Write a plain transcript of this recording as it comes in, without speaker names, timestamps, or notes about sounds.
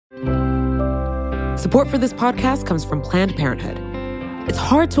Support for this podcast comes from Planned Parenthood. It's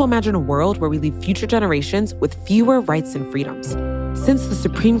hard to imagine a world where we leave future generations with fewer rights and freedoms. Since the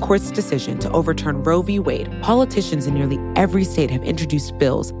Supreme Court's decision to overturn Roe v. Wade, politicians in nearly every state have introduced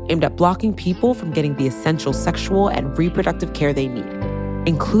bills aimed at blocking people from getting the essential sexual and reproductive care they need,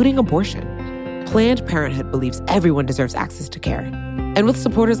 including abortion. Planned Parenthood believes everyone deserves access to care. And with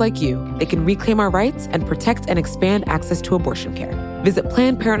supporters like you, they can reclaim our rights and protect and expand access to abortion care. Visit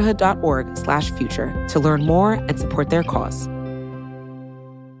PlannedParenthood.org/future to learn more and support their cause.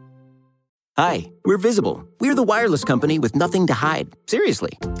 Hi, we're Visible. We're the wireless company with nothing to hide.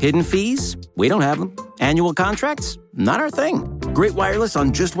 Seriously. Hidden fees? We don't have them. Annual contracts? Not our thing. Great wireless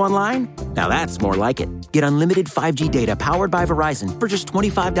on just one line? Now that's more like it. Get unlimited 5G data powered by Verizon for just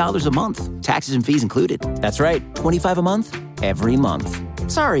 $25 a month. Taxes and fees included. That's right, $25 a month, every month.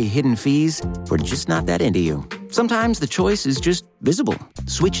 Sorry, hidden fees. We're just not that into you. Sometimes the choice is just Visible.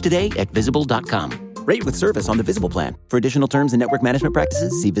 Switch today at Visible.com. Rate with service on the Visible plan. For additional terms and network management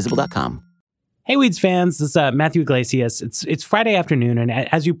practices, see Visible.com. Hey, Weeds fans, this is Matthew Iglesias. It's Friday afternoon, and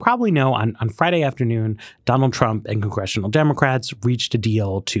as you probably know, on Friday afternoon, Donald Trump and congressional Democrats reached a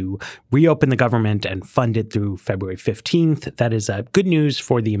deal to reopen the government and fund it through February 15th. That is good news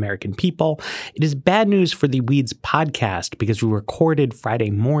for the American people. It is bad news for the Weeds podcast because we recorded Friday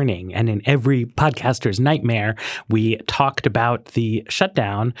morning, and in every podcaster's nightmare, we talked about the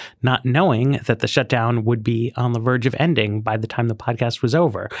shutdown, not knowing that the shutdown would be on the verge of ending by the time the podcast was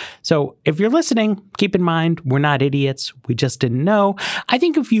over. So if you're listening, keep in mind, we're not idiots. We just didn't know. I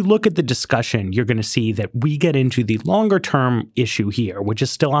think if you look at the discussion, you're going to see that we get into the longer term issue here, which is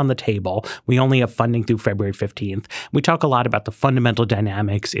still on the table. We only have funding through February 15th. We talk a lot about the fundamental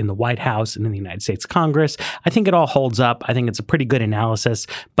dynamics in the White House and in the United States Congress. I think it all holds up. I think it's a pretty good analysis.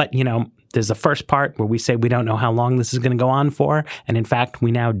 But, there's the first part where we say we don't know how long this is going to go on for. And in fact,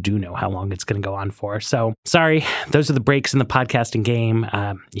 we now do know how long it's going to go on for. So sorry, those are the breaks in the podcasting game.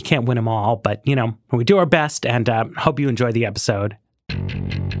 You can't win them all, but, we do our best, and hope you enjoy the episode.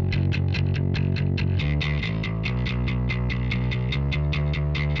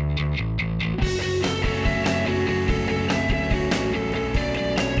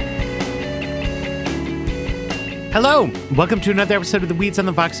 Hello, welcome to another episode of the Weeds on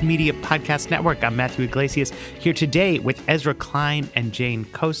the Vox Media Podcast Network. I'm Matthew Iglesias, here today with Ezra Klein and Jane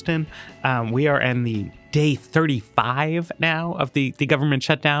Coaston. We are in the day 35 now of the government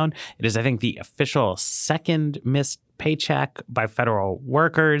shutdown. It is, I think, the official second missed paycheck by federal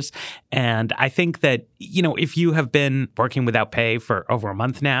workers. And I think that, if you have been working without pay for over a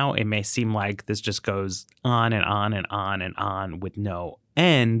month now, it may seem like this just goes on and on and on and on with no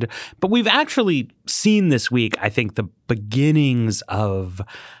end. But we've actually seen this week, I think, the beginnings of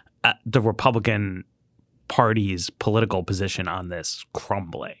the Republican Party's political position on this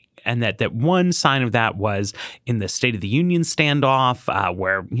crumbling. And that one sign of that was in the State of the Union standoff,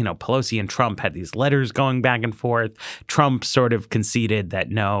 where, Pelosi and Trump had these letters going back and forth. Trump sort of conceded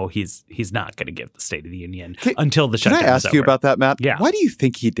that, no, he's not going to give the State of the Union until the shutdown is over. Can I ask you about that, Matt? Yeah. Why do you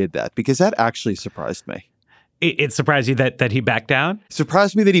think he did that? Because that actually surprised me. It surprised you that he backed down?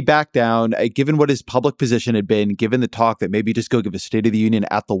 Surprised me that he backed down, given what his public position had been, given the talk that maybe just go give a State of the Union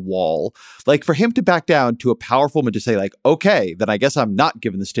at the wall. Like, for him to back down to a powerful man to say, like, okay, then I guess I'm not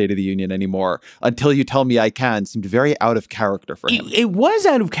giving the State of the Union anymore until you tell me I can, seemed very out of character for him. It was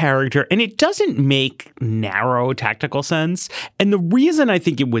out of character, and it doesn't make narrow tactical sense. And the reason I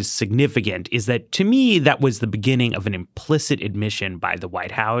think it was significant is that, to me, that was the beginning of an implicit admission by the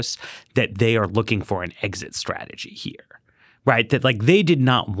White House that they are looking for an exit strategy here, right? That they did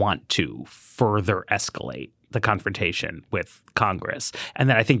not want to further escalate the confrontation with Congress. And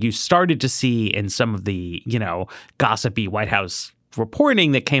that I think you started to see in some of the, gossipy White House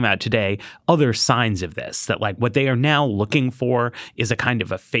reporting that came out today, other signs of this, that what they are now looking for is a kind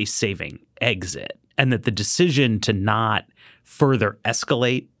of a face-saving exit. And that the decision to not further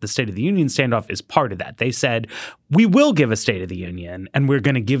escalate the State of the Union standoff is part of that. They said, we will give a State of the Union, and we're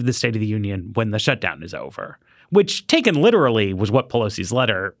going to give the State of the Union when the shutdown is over, which taken literally was what Pelosi's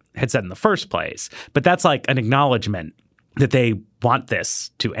letter had said in the first place. But that's an acknowledgement that they want this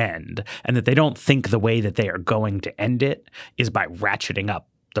to end and that they don't think the way that they are going to end it is by ratcheting up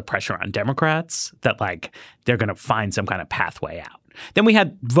the pressure on Democrats, that they're going to find some kind of pathway out. Then we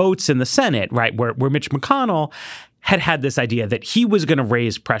had votes in the Senate, right, where Mitch McConnell had this idea that he was going to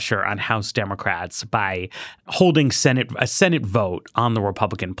raise pressure on House Democrats by holding a Senate vote on the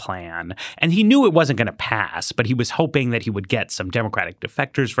Republican plan. And he knew it wasn't going to pass, but he was hoping that he would get some Democratic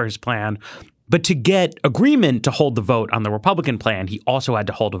defectors for his plan. But to get agreement to hold the vote on the Republican plan, he also had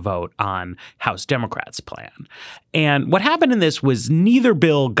to hold a vote on House Democrats' plan. And what happened in this was neither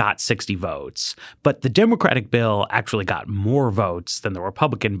bill got 60 votes, but the Democratic bill actually got more votes than the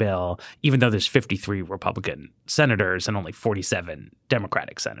Republican bill, even though there's 53 Republican senators and only 47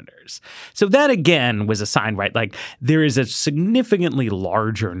 Democratic senators. So that, again, was a sign, right? Like, there is a significantly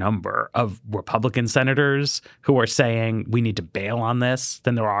larger number of Republican senators who are saying we need to bail on this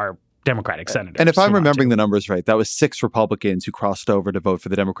than there are Democratic senators. And if I'm remembering the numbers right, that was 6 Republicans who crossed over to vote for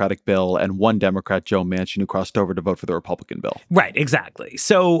the Democratic bill and 1 Democrat, Joe Manchin, who crossed over to vote for the Republican bill. Right, exactly.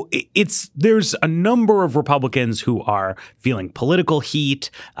 So there's a number of Republicans who are feeling political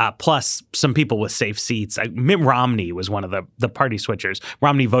heat, plus some people with safe seats. Mitt Romney was one of the party switchers.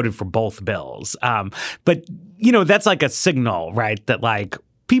 Romney voted for both bills. But, that's like a signal, right, that like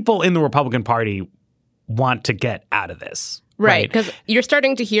people in the Republican Party want to get out of this. Right, because you're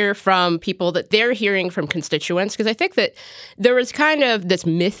starting to hear from people that they're hearing from constituents, because I think that there was kind of this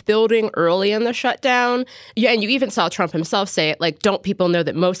myth building early in the shutdown. Yeah, and you even saw Trump himself say it, like, don't people know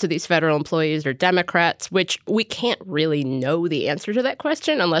that most of these federal employees are Democrats, which we can't really know the answer to that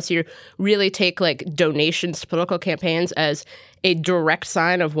question unless you really take like donations to political campaigns as a direct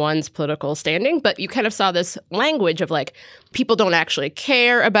sign of one's political standing. But you kind of saw this language of like, people don't actually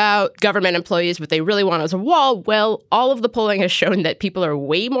care about government employees. What they really want is a wall. Well, all of the polling has shown that people are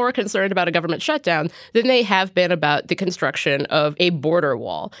way more concerned about a government shutdown than they have been about the construction of a border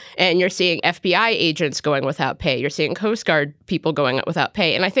wall. And you're seeing FBI agents going without pay. You're seeing Coast Guard people going without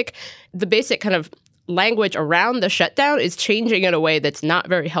pay. And I think the basic kind of language around the shutdown is changing in a way that's not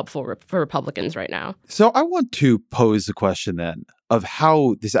very helpful for Republicans right now. So I want to pose the question then of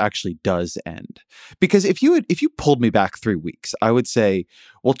how this actually does end. Because if you pulled me back 3 weeks, I would say,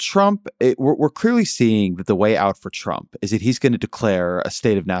 well, Trump, we're clearly seeing that the way out for Trump is that he's going to declare a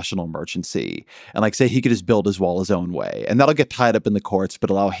state of national emergency and like say he could just build his wall his own way. And that'll get tied up in the courts,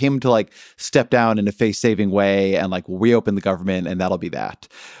 but allow him to like step down in a face-saving way and like we'll reopen the government and that'll be that.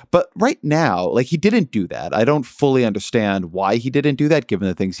 But right now, like he didn't do that. I don't fully understand why he didn't do that, given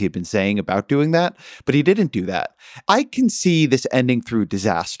the things he had been saying about doing that, but he didn't do that. I can see this ending through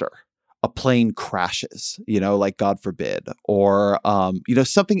disaster. A plane crashes, like God forbid, or,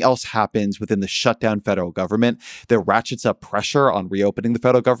 something else happens within the shutdown federal government that ratchets up pressure on reopening the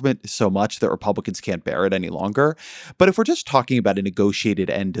federal government so much that Republicans can't bear it any longer. But if we're just talking about a negotiated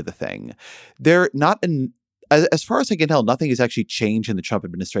end to the thing, as far as I can tell, nothing has actually changed in the Trump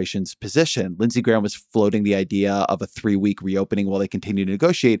administration's position. Lindsey Graham was floating the idea of a 3-week reopening while they continue to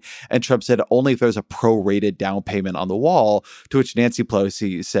negotiate. And Trump said only if there's a prorated down payment on the wall, to which Nancy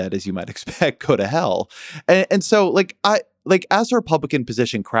Pelosi said, as you might expect, go to hell. And so as the Republican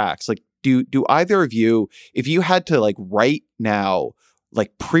position cracks, like, do either of you, if you had to like right now,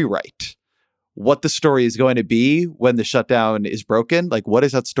 like pre-write what the story is going to be when the shutdown is broken, like what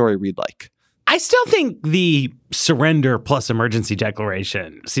does that story read like? I still think the surrender plus emergency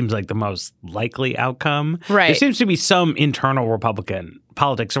declaration seems like the most likely outcome. Right. There seems to be some internal Republican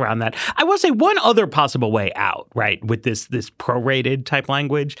politics around that. I will say one other possible way out, right, with this prorated type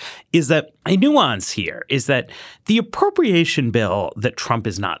language is that a nuance here is that the appropriation bill that Trump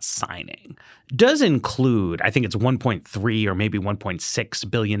is not signing does include, I think it's $1.3 or maybe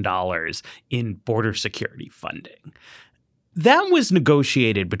 $1.6 billion in border security funding. That was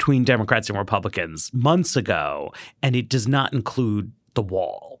negotiated between Democrats and Republicans months ago, and it does not include the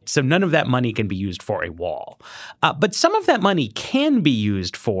wall. So none of that money can be used for a wall. But some of that money can be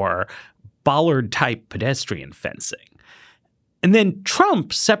used for bollard-type pedestrian fencing. And then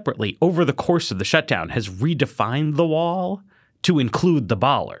Trump, separately, over the course of the shutdown, has redefined the wall to include the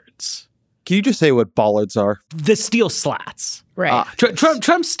bollards. Can you just say what bollards are? The steel slats. Right.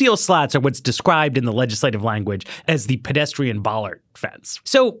 Trump's steel slats are what's described in the legislative language as the pedestrian bollard fence.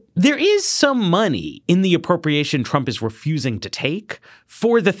 So there is some money in the appropriation Trump is refusing to take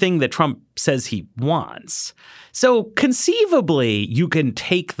for the thing that Trump says he wants. So conceivably, you can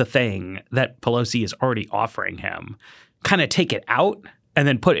take the thing that Pelosi is already offering him, kind of take it out and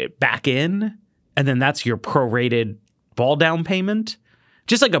then put it back in, and then that's your prorated ball down payment.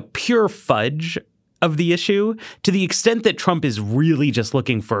 Just like a pure fudge of the issue, to the extent that Trump is really just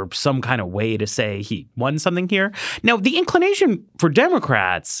looking for some kind of way to say he won something here. Now, the inclination for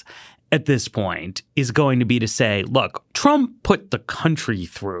Democrats at this point is going to be to say, look, Trump put the country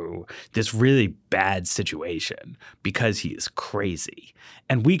through this really bad situation because he is crazy.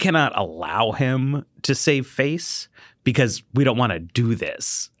 And we cannot allow him to save face because we don't want to do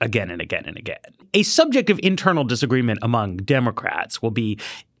this again and again and again. A subject of internal disagreement among Democrats will be,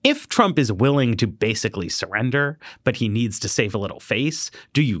 if Trump is willing to basically surrender, but he needs to save a little face,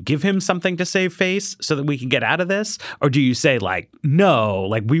 do you give him something to save face so that we can get out of this? Or do you say, like, no,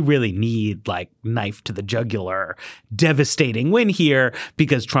 like, we really need, like, knife to the jugular, devastating win here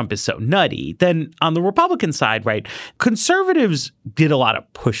because Trump is so nutty? Then on the Republican side, right, conservatives did a lot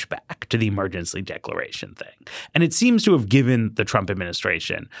of pushback to the emergency declaration thing. And it seems to have given the Trump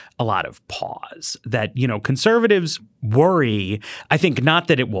administration a lot of pause that, you know, conservatives worry, I think, not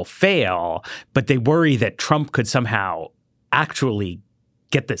that it will fail, but they worry that Trump could somehow actually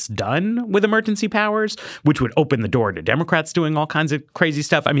get this done with emergency powers, which would open the door to Democrats doing all kinds of crazy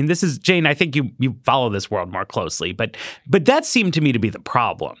stuff. I mean, this is, Jane, I think you follow this world more closely, but that seemed to me to be the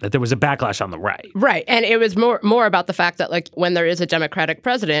problem, that there was a backlash on the right. Right. And it was more about the fact that, like, when there is a Democratic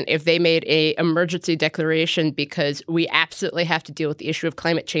president, if they made a emergency declaration because we absolutely have to deal with the issue of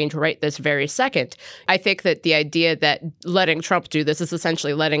climate change right this very second, I think that the idea that letting Trump do this is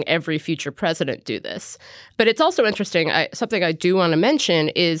essentially letting every future president do this. But it's also interesting, something I do want to mention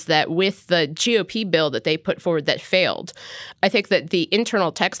is that with the GOP bill that they put forward that failed, I think that the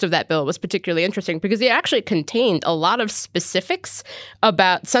internal text of that bill was particularly interesting because it actually contained a lot of specifics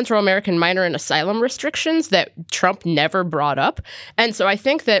about Central American minor and asylum restrictions that Trump never brought up. And so I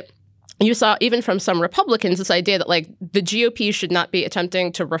think that you saw, even from some Republicans, this idea that, like, the GOP should not be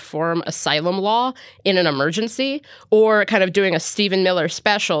attempting to reform asylum law in an emergency, or kind of doing a Stephen Miller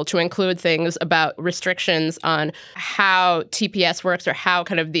special to include things about restrictions on how TPS works or how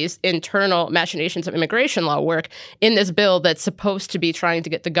kind of these internal machinations of immigration law work in this bill that's supposed to be trying to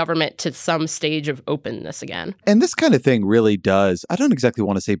get the government to some stage of openness again. And this kind of thing really does, I don't exactly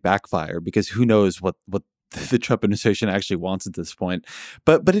want to say backfire, because who knows what the Trump administration actually wants at this point.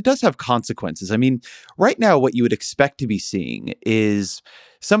 But it does have consequences. I mean, right now, what you would expect to be seeing is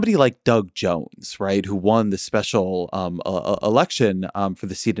somebody like Doug Jones, right, who won the special election for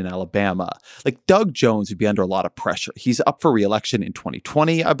the seat in Alabama. Like, Doug Jones would be under a lot of pressure. He's up for re-election in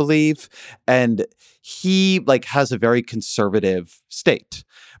 2020, I believe, and he, like, has a very conservative state.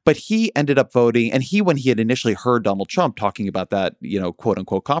 But he ended up voting, and when he had initially heard Donald Trump talking about that, you know, quote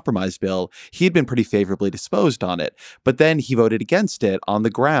unquote compromise bill, he had been pretty favorably disposed on it. But then he voted against it on the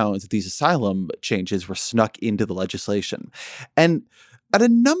grounds that these asylum changes were snuck into the legislation. And at a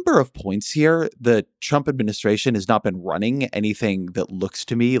number of points here, the Trump administration has not been running anything that looks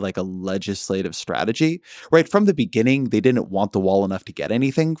to me like a legislative strategy, right? From the beginning, they didn't want the wall enough to get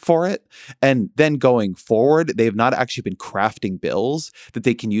anything for it. And then going forward, they have not actually been crafting bills that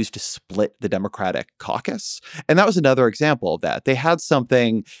they can use to split the Democratic caucus. And that was another example of that. They had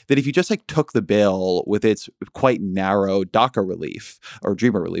something that if you just, like, took the bill with its quite narrow DACA relief, or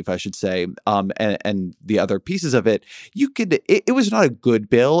DREAMer relief, I should say, and the other pieces of it, it was not a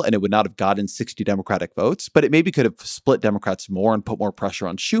good bill, and it would not have gotten 60 Democratic votes, but it maybe could have split Democrats more and put more pressure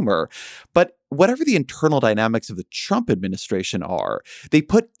on Schumer. But whatever the internal dynamics of the Trump administration are, they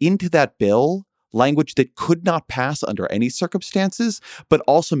put into that bill language that could not pass under any circumstances, but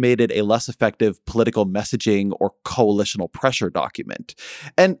also made it a less effective political messaging or coalitional pressure document.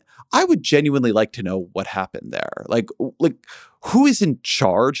 And I would genuinely like to know what happened there. Like who is in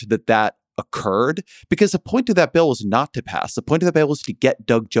charge that occurred? Because the point of that bill was not to pass. The point of that bill was to get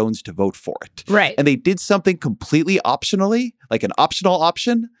Doug Jones to vote for it. Right. And they did something completely optionally, like an optional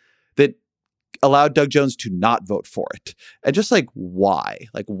option, that allowed Doug Jones to not vote for it. And just, like, why?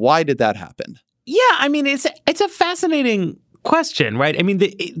 Like, why did that happen? Yeah, I mean, it's a fascinating question, right? I mean,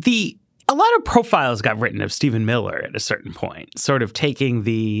 a lot of profiles got written of Stephen Miller at a certain point, sort of taking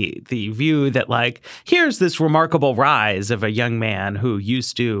the view that, like, here's this remarkable rise of a young man who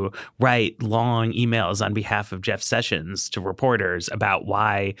used to write long emails on behalf of Jeff Sessions to reporters about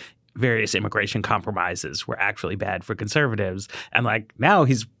why various immigration compromises were actually bad for conservatives. And, like, now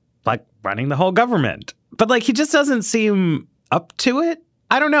he's, like, running the whole government. But, like, he just doesn't seem up to it.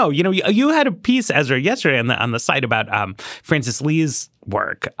 I don't know. You know, you had a piece, Ezra, yesterday on the site about Francis Lee's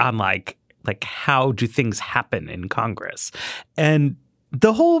work on, like how do things happen in Congress. And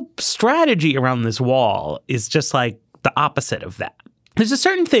the whole strategy around this wall is just, like, the opposite of that. There's a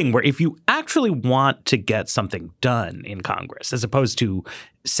certain thing where if you actually want to get something done in Congress, as opposed to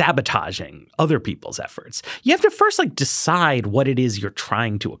sabotaging other people's efforts, you have to first, like, decide what it is you're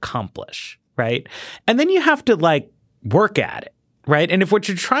trying to accomplish, right? And then you have to, like, work at it. Right. And if what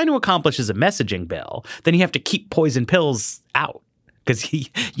you're trying to accomplish is a messaging bill, then you have to keep poison pills out,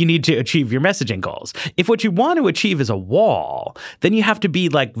 because you need to achieve your messaging goals. If what you want to achieve is a wall, then you have to be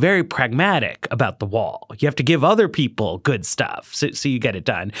like very pragmatic about the wall. You have to give other people good stuff so you get it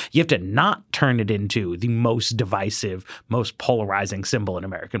done. You have to not turn it into the most divisive, most polarizing symbol in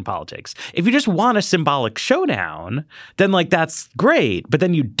American politics. If you just want a symbolic showdown, then like that's great, but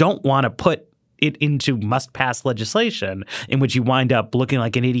then you don't want to put it into must-pass legislation in which you wind up looking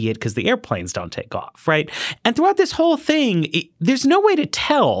like an idiot because the airplanes don't take off, right? And throughout this whole thing, there's no way to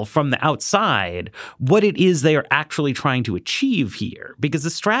tell from the outside what it is they are actually trying to achieve here because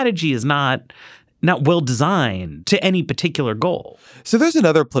the strategy is not well designed to any particular goal. So there's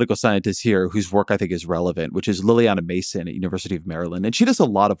another political scientist here whose work I think is relevant, which is Liliana Mason at University of Maryland. And she does a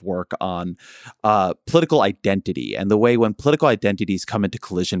lot of work on political identity and the way when political identities come into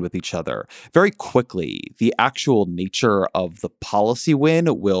collision with each other, very quickly, the actual nature of the policy win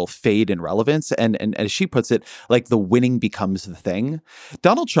will fade in relevance. And as she puts it, like the winning becomes the thing.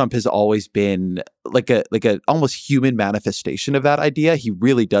 Donald Trump has always been like a almost human manifestation of that idea. He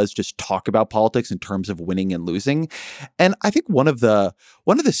really does just talk about politics in terms of winning and losing. And I think one of the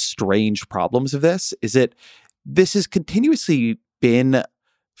strange problems of this is that this has continuously been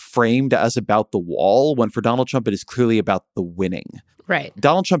framed as about the wall when for Donald Trump it is clearly about the winning. Right.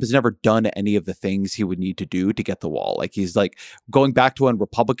 Donald Trump has never done any of the things he would need to do to get the wall. Like he's like going back to when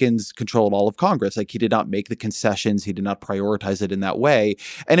Republicans controlled all of Congress. Like he did not make the concessions. He did not prioritize it in that way.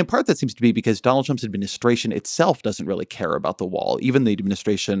 And in part that seems to be because Donald Trump's administration itself doesn't really care about the wall. Even the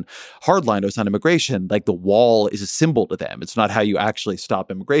administration hardliners on immigration, like the wall is a symbol to them. It's not how you actually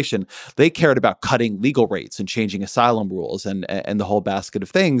stop immigration. They cared about cutting legal rates and changing asylum rules and the whole basket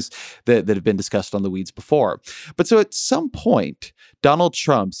of things that have been discussed on The Weeds before. But so at some point, Donald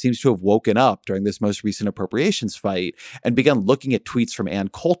Trump seems to have woken up during this most recent appropriations fight and begun looking at tweets from Ann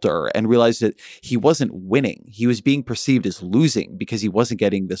Coulter and realized that he wasn't winning. He was being perceived as losing because he wasn't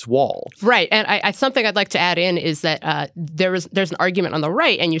getting this wall. Right. And I something I'd like to add in is that there's an argument on the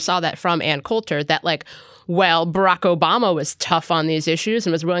right, and you saw that from Ann Coulter, that like, well, Barack Obama was tough on these issues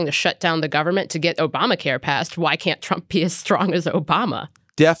and was willing to shut down the government to get Obamacare passed. Why can't Trump be as strong as Obama?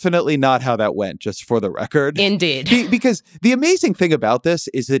 Definitely not how that went, just for the record. Indeed. Because the amazing thing about this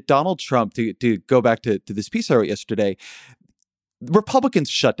is that Donald Trump, to go back to this piece I wrote yesterday, Republicans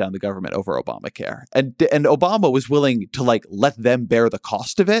shut down the government over Obamacare. And Obama was willing to like let them bear the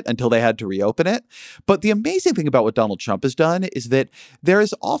cost of it until they had to reopen it. But the amazing thing about what Donald Trump has done is that there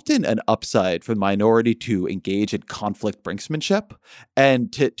is often an upside for the minority to engage in conflict brinksmanship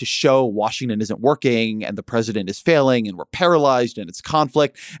and to show Washington isn't working and the president is failing and we're paralyzed and it's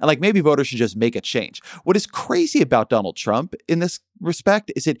conflict. And like maybe voters should just make a change. What is crazy about Donald Trump in this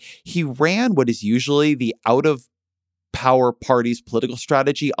respect is that he ran what is usually the out of power party's political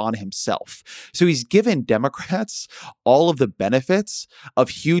strategy on himself. So he's given Democrats all of the benefits of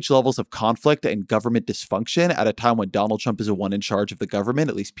huge levels of conflict and government dysfunction at a time when Donald Trump is the one in charge of the government,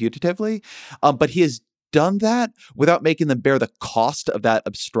 at least putatively. But he has done that without making them bear the cost of that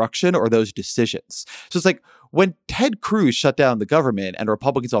obstruction or those decisions. So it's like when Ted Cruz shut down the government and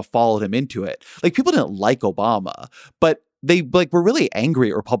Republicans all followed him into it, like people didn't like Obama, but they like were really angry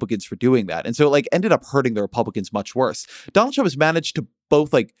at Republicans for doing that. And so it like ended up hurting the Republicans much worse. Donald Trump has managed to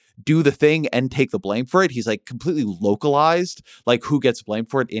both like do the thing and take the blame for it. He's like completely localized like who gets blamed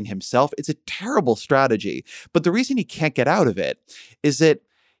for it in himself. It's a terrible strategy. But the reason he can't get out of it is that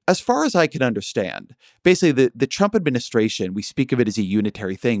as far as I can understand, basically the Trump administration, we speak of it as a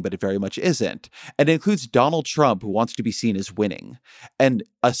unitary thing, but it very much isn't. And it includes Donald Trump, who wants to be seen as winning, and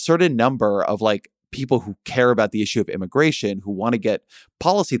a certain number of like people who care about the issue of immigration, who want to get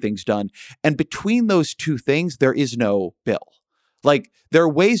policy things done. And between those two things, there is no bill. Like, there are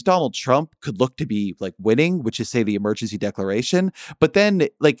ways Donald Trump could look to be like winning, which is say the emergency declaration. But then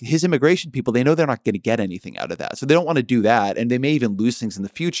like his immigration people, they know they're not going to get anything out of that. So they don't want to do that. And they may even lose things in the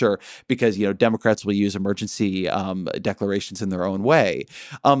future because, you know, Democrats will use emergency declarations in their own way.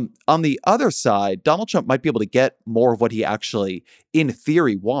 On the other side, Donald Trump might be able to get more of what he actually in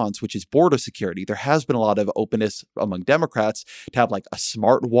theory wants, which is border security. There has been a lot of openness among Democrats to have like a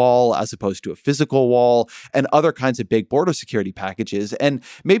smart wall as opposed to a physical wall and other kinds of big border security packages. And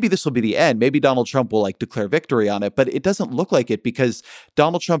maybe this will be the end. Maybe Donald Trump will like declare victory on it, but it doesn't look like it because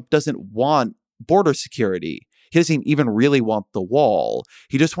Donald Trump doesn't want border security. He doesn't even really want the wall.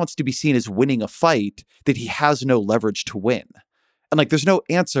 He just wants to be seen as winning a fight that he has no leverage to win. And there's no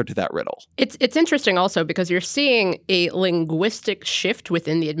answer to that riddle. It's interesting also because you're seeing a linguistic shift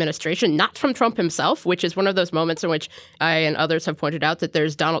within the administration, not from Trump himself, which is one of those moments in which I and others have pointed out that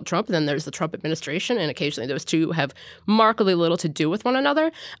there's Donald Trump and then there's the Trump administration, and occasionally those two have markedly little to do with one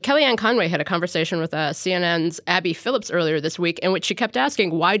another. Kellyanne Conway had a conversation with CNN's Abby Phillips earlier this week in which she kept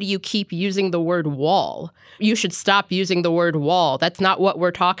asking, why do you keep using the word wall? You should stop using the word wall. That's not what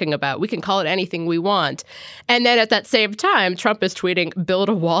we're talking about. We can call it anything we want. And then at that same time, Trump is tweeting, build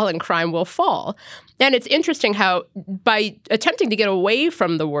a wall and crime will fall. And it's interesting how by attempting to get away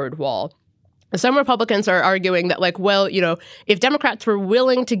from the word wall, some Republicans are arguing that, if Democrats were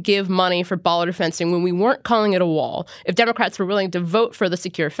willing to give money for border fencing when we weren't calling it a wall, if Democrats were willing to vote for the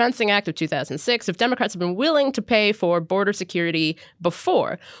Secure Fencing Act of 2006, if Democrats have been willing to pay for border security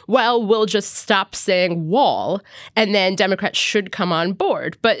before, we'll just stop saying wall, and then Democrats should come on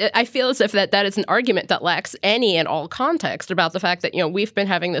board. But I feel as if that is an argument that lacks any and all context about the fact that, we've been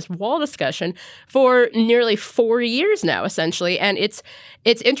having this wall discussion for nearly 4 years now, essentially. And it's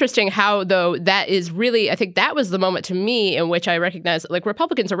interesting how, though, that is really, I think that was the moment to me in which I recognize,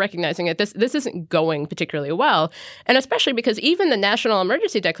 Republicans are recognizing that this isn't going particularly well. And especially because even the National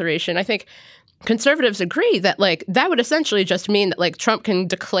Emergency Declaration, I think conservatives agree that, that would essentially just mean that, Trump can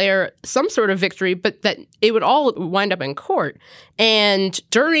declare some sort of victory, but that it would all wind up in court. And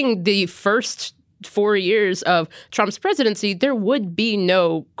during the first 4 years of Trump's presidency, there would be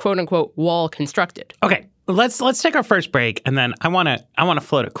no quote unquote wall constructed. Okay, let's take our first break, and then I want to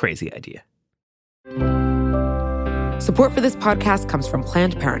float a crazy idea. Support for this podcast comes from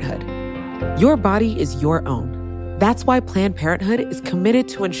Planned Parenthood. Your body is your own. That's why Planned Parenthood is committed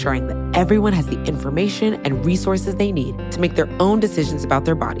to ensuring that everyone has the information and resources they need to make their own decisions about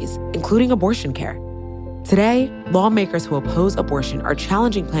their bodies, including abortion care. Today, lawmakers who oppose abortion are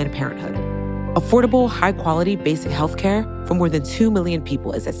challenging Planned Parenthood. Affordable, high-quality basic health care for more than 2 million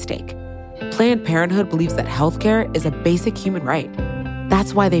people is at stake. Planned Parenthood believes that health care is a basic human right.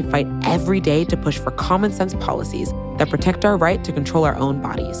 That's why they fight every day to push for common-sense policies that protect our right to control our own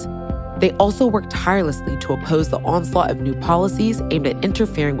bodies. They also work tirelessly to oppose the onslaught of new policies aimed at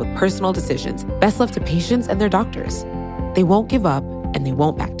interfering with personal decisions best left to patients and their doctors. They won't give up, and they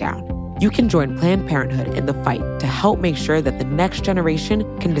won't back down. You can join Planned Parenthood in the fight to help make sure that the next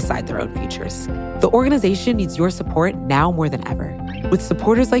generation can decide their own futures. The organization needs your support now more than ever. With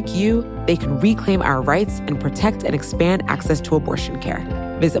supporters like you, they can reclaim our rights and protect and expand access to abortion care.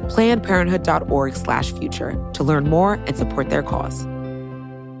 Visit PlannedParenthood.org/future to learn more and support their cause.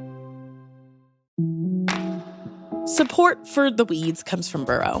 Support for The Weeds comes from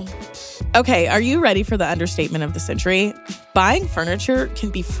Burrow. Okay, are you ready for the understatement of the century? Buying furniture can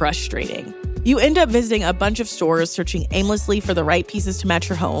be frustrating. You end up visiting a bunch of stores searching aimlessly for the right pieces to match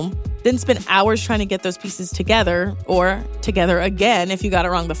your home, then spend hours trying to get those pieces together, or together again if you got it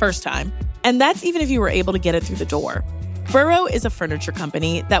wrong the first time. And that's even if you were able to get it through the door. Burrow is a furniture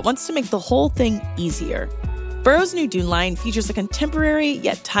company that wants to make the whole thing easier. Burrow's new Dune line features a contemporary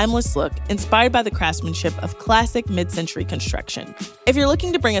yet timeless look inspired by the craftsmanship of classic mid-century construction. If you're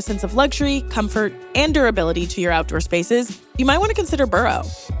looking to bring a sense of luxury, comfort, and durability to your outdoor spaces, you might want to consider Burrow.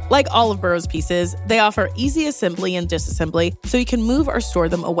 Like all of Burrow's pieces, they offer easy assembly and disassembly so you can move or store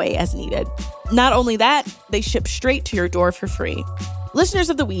them away as needed. Not only that, they ship straight to your door for free.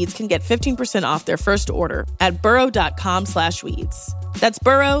 Listeners of The Weeds can get 15% off their first order at burrow.com/weeds. That's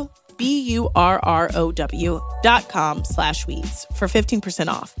Burrow, BURROW.com/weeds for 15%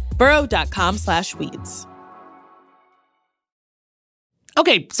 off. Burrow.com/weeds.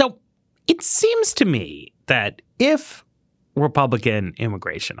 Okay, so it seems to me that if Republican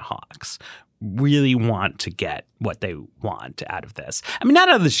immigration hawks really want to get what they want out of this, I mean, not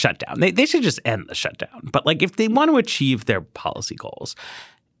out of the shutdown. They should just end the shutdown. But if they want to achieve their policy goals,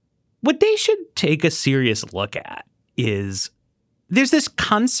 what they should take a serious look at is there's this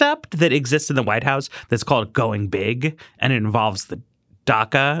concept that exists in the White House that's called going big, and it involves the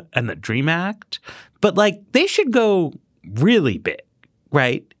DACA and the DREAM Act. But they should go really big,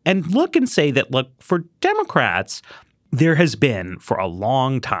 right? And look and say that, look, for Democrats, there has been for a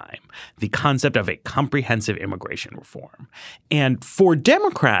long time the concept of a comprehensive immigration reform. And for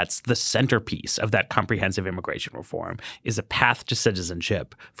Democrats, the centerpiece of that comprehensive immigration reform is a path to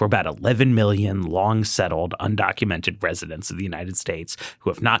citizenship for about 11 million long-settled, undocumented residents of the United States who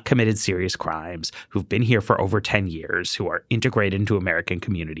have not committed serious crimes, who've been here for over 10 years, who are integrated into American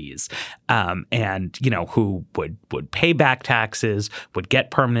communities, and who would pay back taxes, would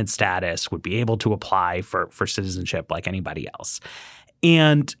get permanent status, would be able to apply for citizenship like anybody else.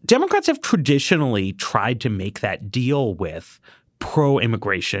 And Democrats have traditionally tried to make that deal with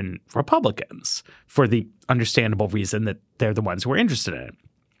pro-immigration Republicans for the understandable reason that they're the ones who are interested in it.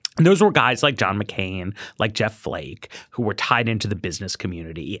 And those were guys like John McCain, like Jeff Flake, who were tied into the business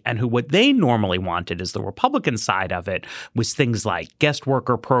community and who what they normally wanted as the Republican side of it was things like guest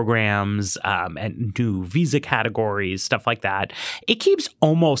worker programs and new visa categories, stuff like that. It keeps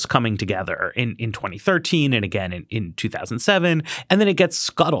almost coming together in 2013 and again in 2007. And then it gets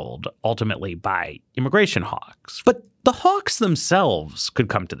scuttled ultimately by immigration hawks. But the hawks themselves could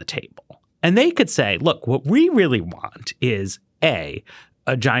come to the table and they could say, look, what we really want is A,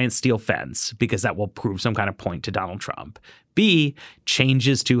 a giant steel fence, because that will prove some kind of point to Donald Trump. B,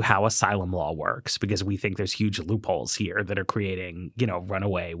 changes to how asylum law works, because we think there's huge loopholes here that are creating,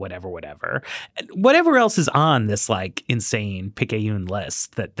 runaway, whatever. And whatever else is on this like insane Picayune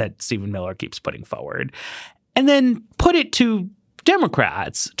list that Stephen Miller keeps putting forward. And then put it to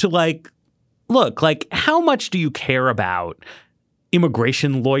Democrats to look, how much do you care about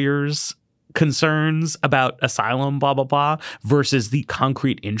immigration lawyers' concerns about asylum, blah, blah, blah, versus the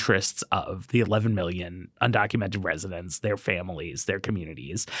concrete interests of the 11 million undocumented residents, their families, their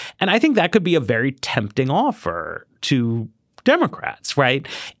communities. And I think that could be a very tempting offer to Democrats, right?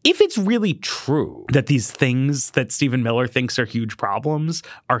 If it's really true that these things that Stephen Miller thinks are huge problems,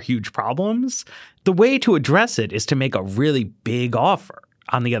 the way to address it is to make a really big offer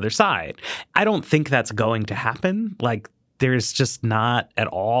on the other side. I don't think that's going to happen. There's just not at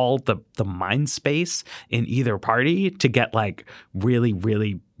all the mind space in either party to get really,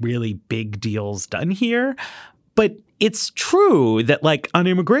 really, really big deals done here. But it's true that on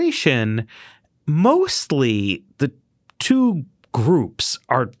immigration, mostly the two groups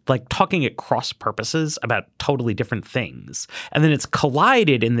are talking at cross purposes about totally different things. And then it's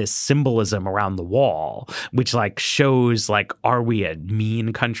collided in this symbolism around the wall, which shows are we a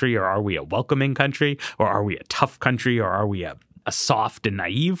mean country or are we a welcoming country or are we a tough country or are we a soft and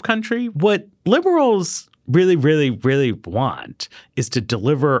naive country? What liberals really, really, really want is to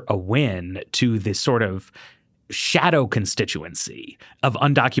deliver a win to this sort of shadow constituency of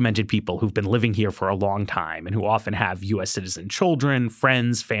undocumented people who've been living here for a long time and who often have U.S. citizen children,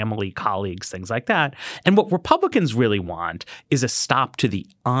 friends, family, colleagues, things like that. And what Republicans really want is a stop to the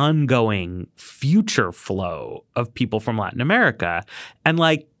ongoing future flow of people from Latin America. And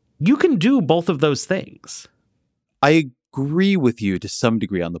you can do both of those things. I agree with you to some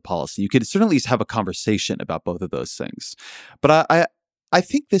degree on the policy. You could certainly at least have a conversation about both of those things. But I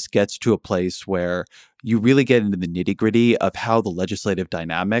think this gets to a place where you really get into the nitty-gritty of how the legislative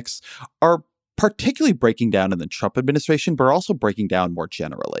dynamics are particularly breaking down in the Trump administration, but are also breaking down more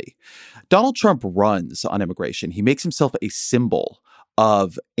generally. Donald Trump runs on immigration. He makes himself a symbol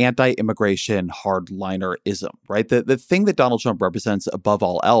of anti-immigration hardlinerism, right? The thing that Donald Trump represents above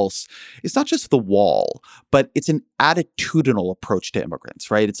all else is not just the wall, but it's an attitudinal approach to immigrants,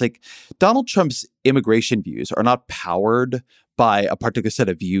 right? It's Donald Trump's immigration views are not powered by a particular set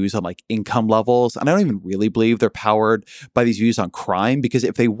of views on income levels. And I don't even really believe they're powered by these views on crime, because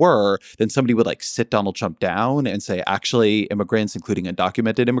if they were, then somebody would sit Donald Trump down and say, actually, immigrants, including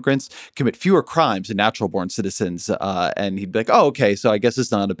undocumented immigrants, commit fewer crimes than natural born citizens. And he'd be like, oh, okay, so I guess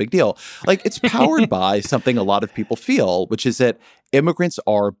it's not a big deal. It's powered by something a lot of people feel, which is that immigrants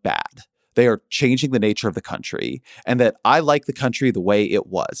are bad. They are changing the nature of the country, and that I like the country the way it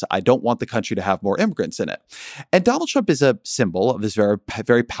was. I don't want the country to have more immigrants in it. And Donald Trump is a symbol of this very,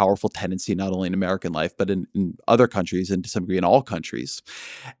 very powerful tendency, not only in American life, but in other countries and to some degree in all countries.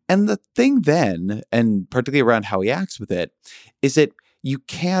 And the thing then, and particularly around how he acts with it, is that you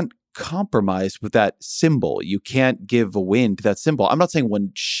can't compromise with that symbol. You can't give a win to that symbol. I'm not saying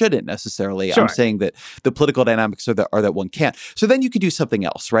one shouldn't necessarily. Sure. I'm saying that the political dynamics are that one can't. So then you could do something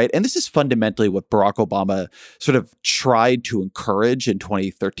else, right? And this is fundamentally what Barack Obama sort of tried to encourage in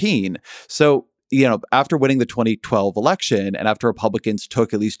 2013. So after winning the 2012 election and after Republicans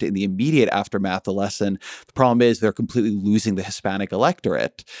took, at least in the immediate aftermath, the lesson, the problem is they're completely losing the Hispanic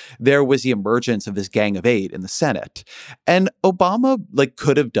electorate. There was the emergence of this Gang of Eight in the Senate. And Obama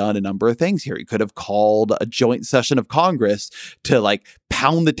could have done a number of things here. He could have called a joint session of Congress to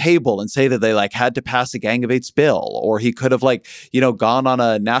pound the table and say that they had to pass a Gang of Eight's bill, or he could have gone on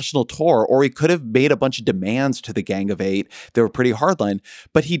a national tour, or he could have made a bunch of demands to the Gang of Eight that were pretty hardline,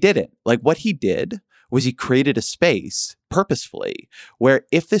 but he didn't. What he did was he created a space purposefully where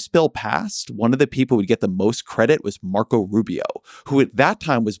if this bill passed, one of the people who would get the most credit was Marco Rubio, who at that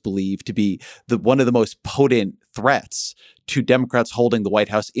time was believed to be one of the most potent threats to Democrats holding the White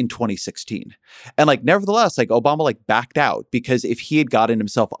House in 2016. And like, nevertheless, like Obama like backed out because if he had gotten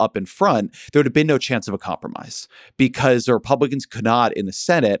himself up in front, there would have been no chance of a compromise because the Republicans could not in the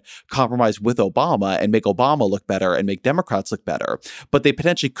Senate compromise with Obama and make Obama look better and make Democrats look better. But they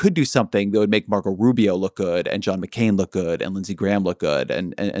potentially could do something that would make Marco Rubio look good and John McCain look good and Lindsey Graham look good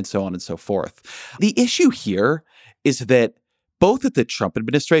and so on and so forth. The issue here is that both at the Trump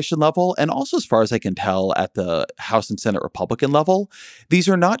administration level and also, as far as I can tell, at the House and Senate Republican level, these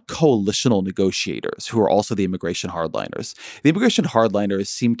are not coalitional negotiators who are also the immigration hardliners. The immigration hardliners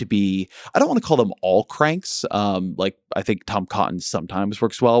seem to be, I don't want to call them all cranks. Like I think Tom Cotton sometimes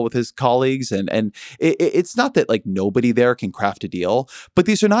works well with his colleagues. And it's not that like nobody there can craft a deal, but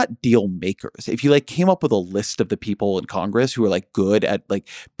these are not deal makers. If you like came up with a list of the people in Congress who are like good at like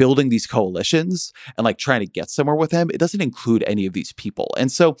building these coalitions and like trying to get somewhere with them, it doesn't include any of these people. And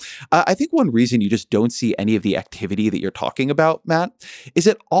so I think one reason you just don't see any of the activity that you're talking about, Matt, is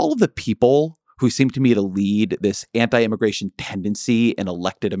that all of the people who seem to me to lead this anti-immigration tendency in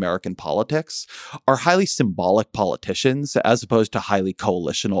elected American politics are highly symbolic politicians as opposed to highly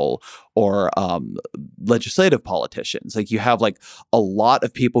coalitional or legislative politicians. Like you have like a lot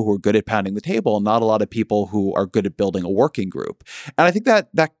of people who are good at pounding the table and not a lot of people who are good at building a working group. And I think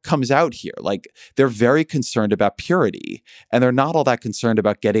that comes out here. Like they're very concerned about purity and they're not all that concerned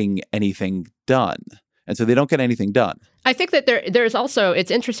about getting anything done. And so they don't get anything done. I think that there's also,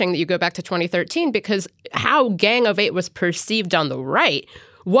 it's interesting that you go back to 2013 because how Gang of Eight was perceived on the right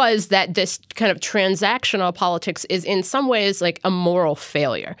was that this kind of transactional politics is in some ways like a moral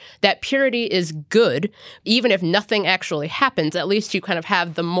failure, that purity is good. Even if nothing actually happens, at least you kind of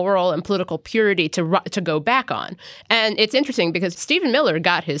have the moral and political purity to go back on. And it's interesting because Stephen Miller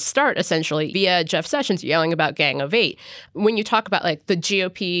got his start essentially via Jeff Sessions yelling about Gang of Eight. When you talk about like the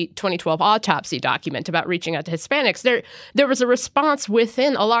GOP 2012 autopsy document about reaching out to Hispanics, there was a response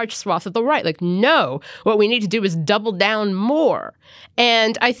within a large swath of the right, like, no, what we need to do is double down more.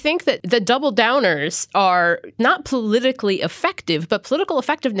 And I think that the double downers are not politically effective, but political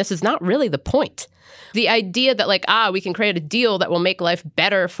effectiveness is not really the point. The idea that like, we can create a deal that will make life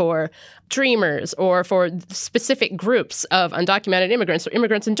better for dreamers or for specific groups of undocumented immigrants or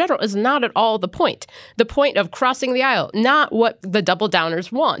immigrants in general is not at all the point. The point of crossing the aisle, not what the double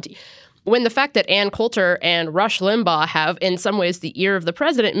downers want. When the fact that Ann Coulter and Rush Limbaugh have, in some ways, the ear of the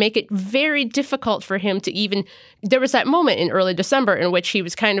president, make it very difficult for him to even... There was that moment in early December in which he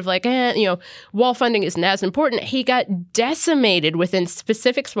was kind of like, wall funding isn't as important. He got decimated within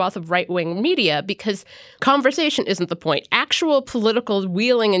specific swath of right-wing media because conversation isn't the point. Actual political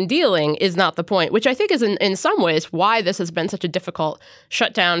wheeling and dealing is not the point, which I think is in some ways why this has been such a difficult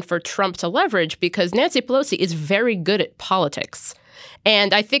shutdown for Trump to leverage, because Nancy Pelosi is very good at politics.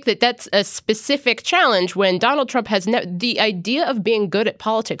 And I think that that's a specific challenge when Donald Trump has the idea of being good at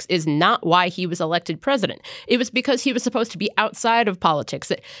politics is not why he was elected president. It was because he was supposed to be outside of politics,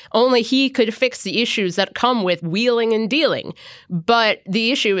 that only he could fix the issues that come with wheeling and dealing. But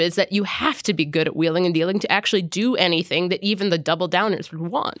the issue is that you have to be good at wheeling and dealing to actually do anything that even the double downers would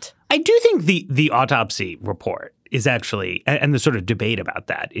want. I do think the autopsy report is actually, and the sort of debate about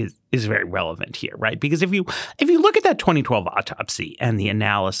that is very relevant here, right? Because if you look at that 2012 autopsy and the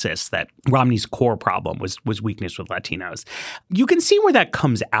analysis that Romney's core problem was weakness with Latinos, you can see where that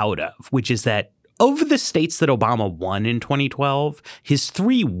comes out of, which is that of the states that Obama won in 2012, his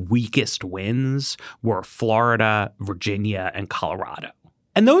three weakest wins were Florida, Virginia, and Colorado.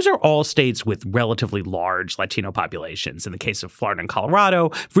 And those are all states with relatively large Latino populations. In the case of Florida and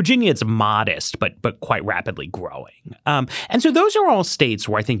Colorado, Virginia, it's modest, but quite rapidly growing. And so those are all states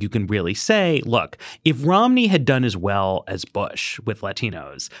where I think you can really say, look, if Romney had done as well as Bush with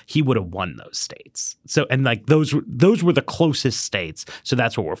Latinos, he would have won those states. So, and like those were the closest states. So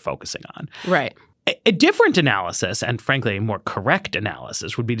that's what we're focusing on. Right. A different analysis, and frankly a more correct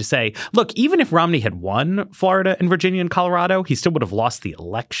analysis, would be to say, look, even if Romney had won Florida and Virginia and Colorado, he still would have lost the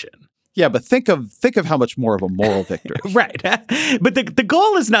election. Yeah, but think of how much more of a moral victory. Right. But the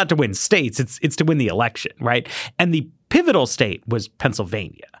goal is not to win states, it's to win the election, right? And the pivotal state was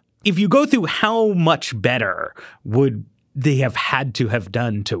Pennsylvania. If you go through how much better would they have had to have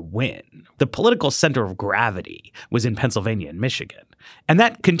done to win, the political center of gravity was in Pennsylvania and Michigan. And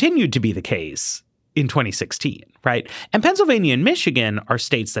that continued to be the case in 2016, right? And Pennsylvania and Michigan are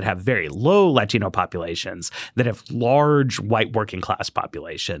states that have very low Latino populations, that have large white working class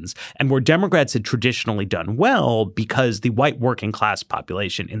populations, and where Democrats had traditionally done well because the white working class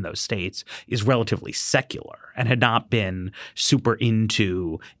population in those states is relatively secular and had not been super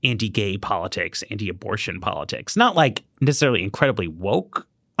into anti-gay politics, anti-abortion politics, not like necessarily incredibly woke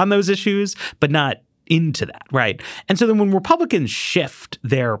on those issues, but not into that, right? And so then when Republicans shift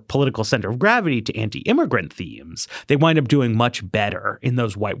their political center of gravity to anti-immigrant themes, they wind up doing much better in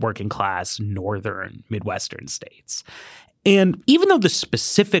those white working class northern Midwestern states. And even though the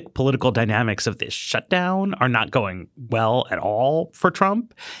specific political dynamics of this shutdown are not going well at all for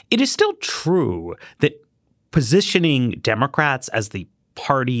Trump, it is still true that positioning Democrats as the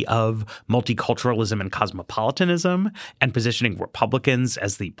party of multiculturalism and cosmopolitanism and positioning Republicans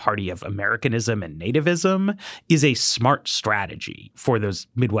as the party of Americanism and nativism is a smart strategy for those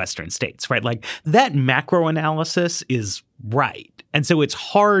Midwestern states, right? Like that macro analysis is right. And so it's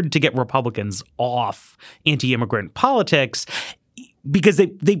hard to get Republicans off anti-immigrant politics because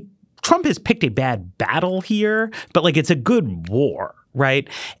Trump has picked a bad battle here, but like it's a good war, right?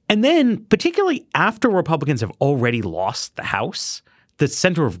 And then particularly after Republicans have already lost the House, the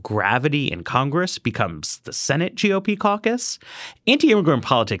center of gravity in Congress becomes the Senate GOP caucus. Anti-immigrant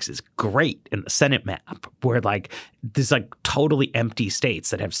politics is great in the Senate map, where like these like totally empty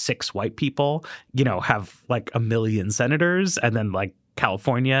states that have 6 white people, have like 1 million senators, and then like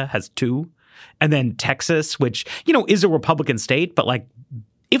California has 2, and then Texas, which is a Republican state, but like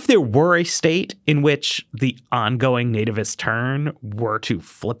if there were a state in which the ongoing nativist turn were to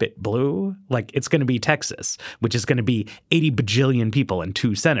flip it blue, like it's going to be Texas, which is going to be 80 bajillion people and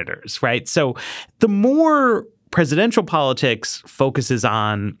 2 senators, right? So the more presidential politics focuses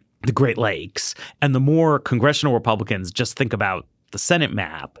on the Great Lakes and the more congressional Republicans just think about the Senate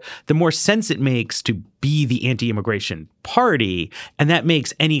map, the more sense it makes to be the anti-immigration party. And that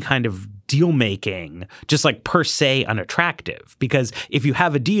makes any kind of deal making just like per se unattractive, because if you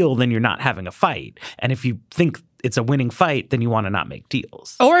have a deal, then you're not having a fight. And if you think it's a winning fight, then you want to not make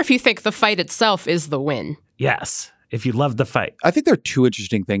deals. Or if you think the fight itself is the win. Yes. If you love the fight. I think there are 2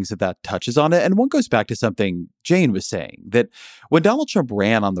 interesting things that touches on it. And one goes back to something Jane was saying, that when Donald Trump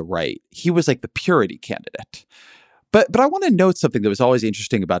ran on the right, he was like the purity candidate. But I want to note something that was always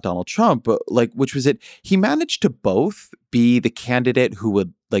interesting about Donald Trump, which was that he managed to both be the candidate who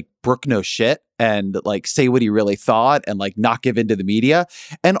would like brook no shit and like say what he really thought and like not give in to the media,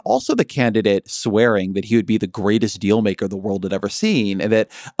 and also the candidate swearing that he would be the greatest deal maker the world had ever seen, and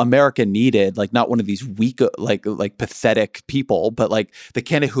that America needed like not one of these weak like pathetic people, but like the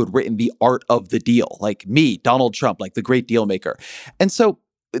candidate who had written the art of the deal, like me, Donald Trump, like the great deal maker. And so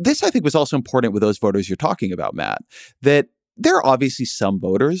this, I think, was also important with those voters you're talking about, Matt, that there are obviously some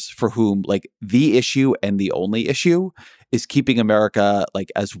voters for whom like the issue and the only issue is keeping America like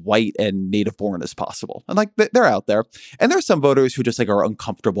as white and native born as possible. And like they're out there. And there are some voters who just like are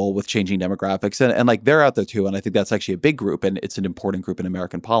uncomfortable with changing demographics, and like they're out there too. And I think that's actually a big group, and it's an important group in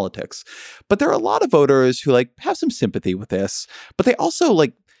American politics. But there are a lot of voters who like have some sympathy with this, but they also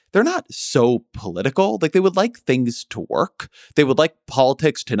like they're not so political. Like they would like things to work. They would like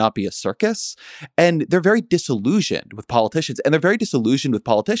politics to not be a circus. And they're very disillusioned with politicians. And they're very disillusioned with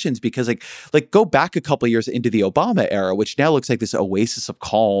politicians because like go back a couple of years into the Obama era, which now looks like this oasis of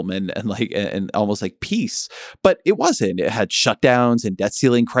calm and almost like peace. But it wasn't. It had shutdowns and debt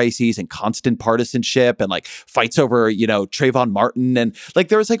ceiling crises and constant partisanship and like fights over, Trayvon Martin. And like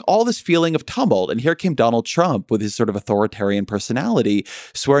there was like all this feeling of tumult. And here came Donald Trump with his sort of authoritarian personality,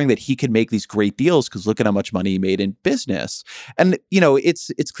 swearing that he can make these great deals because look at how much money he made in business. And,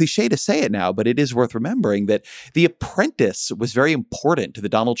 it's cliche to say it now, but it is worth remembering that The Apprentice was very important to the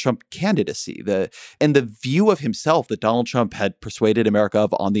Donald Trump candidacy. And the view of himself that Donald Trump had persuaded America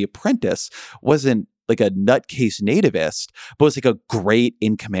of on The Apprentice wasn't like a nutcase nativist, but was like a great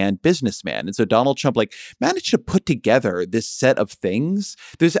in-command businessman. And so Donald Trump like managed to put together this set of things.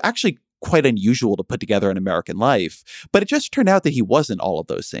 There's actually quite unusual to put together in American life. But it just turned out that he wasn't all of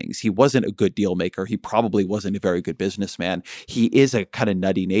those things. He wasn't a good deal maker. He probably wasn't a very good businessman. He is a kind of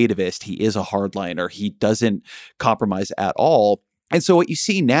nutty nativist. He is a hardliner. He doesn't compromise at all. And so what you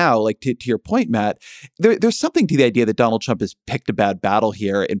see now, like to your point, Matt, there's something to the idea that Donald Trump has picked a bad battle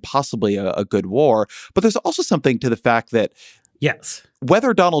here in possibly a good war. But there's also something to the fact that yes,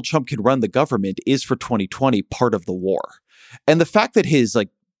 whether Donald Trump can run the government is for 2020 part of the war. And the fact that his like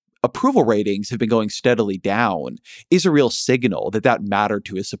approval ratings have been going steadily down is a real signal that mattered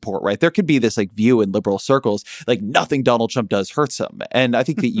to his support, right? There could be this like view in liberal circles, like nothing Donald Trump does hurts him. And I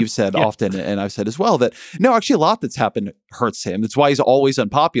think that you've said often, and I've said as well, that no, actually a lot that's happened hurts him. That's why he's always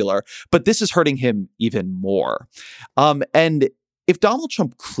unpopular, but this is hurting him even more. And if Donald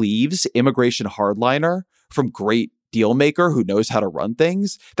Trump cleaves immigration hardliner from great deal maker who knows how to run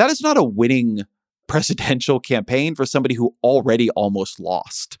things, that is not a winning presidential campaign for somebody who already almost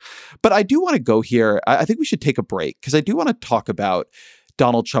lost. But I do want to go here. I think we should take a break because I do want to talk about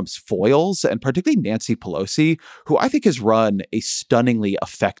Donald Trump's foils and particularly Nancy Pelosi, who I think has run a stunningly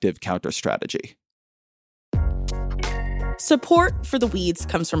effective counter strategy. Support for the weeds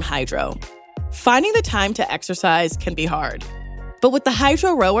comes from Hydro. Finding the time to exercise can be hard. But with the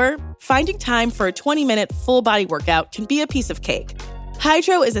Hydro Rower, finding time for a 20-minute full-body workout can be a piece of cake.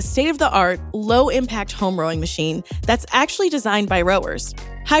 Hydro is a state-of-the-art, low-impact home rowing machine that's actually designed by rowers.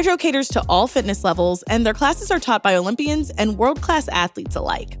 Hydro caters to all fitness levels, and their classes are taught by Olympians and world-class athletes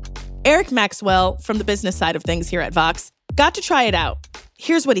alike. Eric Maxwell, from the business side of things here at Vox, got to try it out.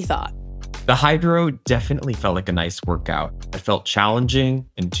 Here's what he thought. The Hydro definitely felt like a nice workout. It felt challenging,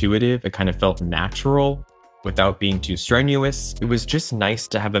 intuitive. It kind of felt natural without being too strenuous. It was just nice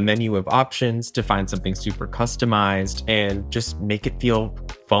to have a menu of options, to find something super customized, and just make it feel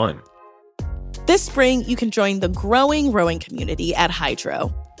fun. This spring, you can join the growing rowing community at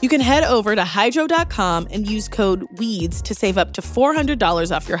Hydro. You can head over to hydro.com and use code WEEDS to save up to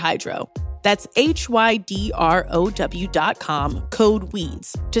 $400 off your Hydro. That's HYDROW.com, code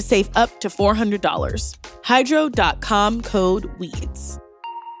WEEDS, to save up to $400. Hydro.com, code WEEDS.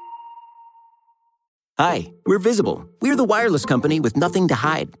 Hi, we're Visible. We're the wireless company with nothing to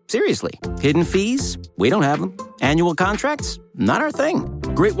hide. Seriously. Hidden fees? We don't have them. Annual contracts? Not our thing.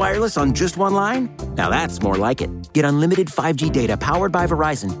 Great wireless on just one line? Now that's more like it. Get unlimited 5G data powered by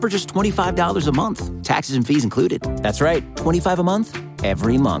Verizon for just $25 a month. Taxes and fees included. That's right, $25 a month,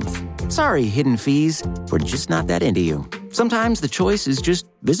 every month. Sorry, hidden fees. We're just not that into you. Sometimes the choice is just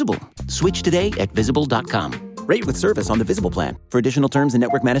Visible. Switch today at Visible.com. Rate with service on the Visible plan. For additional terms and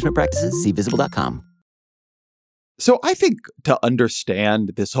network management practices, see Visible.com. So I think to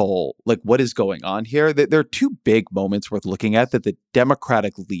understand this whole, what is going on here, there are two big moments worth looking at that the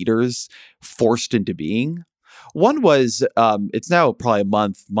Democratic leaders forced into being. One was, it's now probably a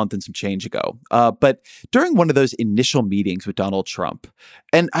month and some change ago, but during one of those initial meetings with Donald Trump,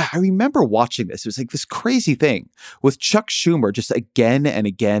 and I remember watching this, it was like this crazy thing with Chuck Schumer just again and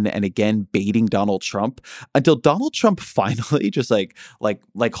again and again baiting Donald Trump until Donald Trump finally just like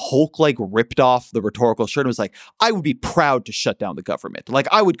Hulk ripped off the rhetorical shirt and was like, I would be proud to shut down the government. Like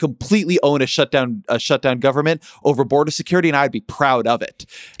I would completely own a shutdown government over border security, and I'd be proud of it.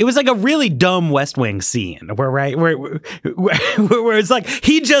 It was like a really dumb West Wing scene where it's like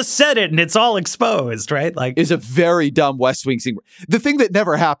he just said it and it's all exposed, right? Like it's a very dumb West Wing scene. The thing that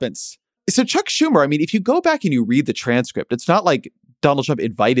never happens. So Chuck Schumer, I mean, if you go back and you read the transcript, it's not like Donald Trump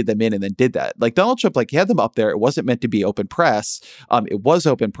invited them in and then did that. Like Donald Trump, he had them up there. It wasn't meant to be open press. It was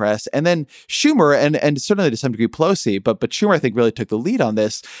open press. And then Schumer and certainly to some degree Pelosi, but Schumer, I think, really took the lead on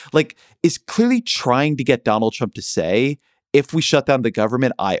this, is clearly trying to get Donald Trump to say, if we shut down the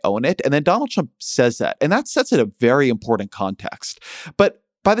government, I own it. And then Donald Trump says that. And that sets it a very important context. But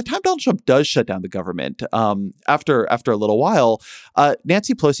by the time Donald Trump does shut down the government, after a little while,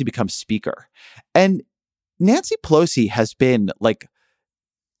 Nancy Pelosi becomes speaker. And Nancy Pelosi has been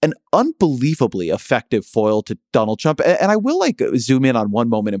an unbelievably effective foil to Donald Trump. And I will zoom in on one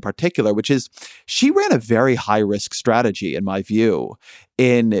moment in particular, which is she ran a very high risk strategy, in my view,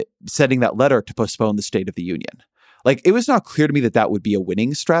 in sending that letter to postpone the State of the Union. It was not clear to me that would be a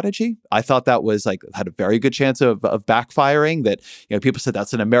winning strategy. I thought that was had a very good chance of backfiring, that, people said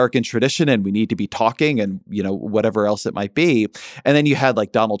that's an American tradition and we need to be talking and, whatever else it might be. And then you had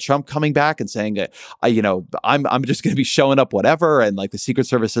Donald Trump coming back and saying, I'm just going to be showing up whatever. And the Secret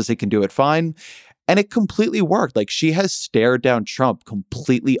Service says they can do it fine. And it completely worked. She has stared down Trump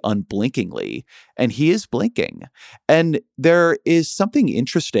completely unblinkingly, and he is blinking. And there is something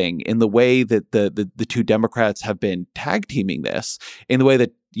interesting in the way that the two Democrats have been tag teaming this, in the way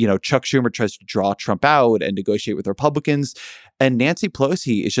that, Chuck Schumer tries to draw Trump out and negotiate with Republicans. And Nancy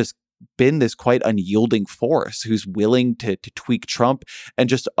Pelosi is just been this quite unyielding force who's willing to tweak Trump and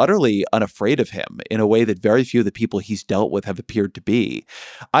just utterly unafraid of him in a way that very few of the people he's dealt with have appeared to be.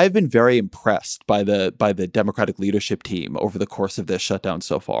 I've been very impressed by the Democratic leadership team over the course of this shutdown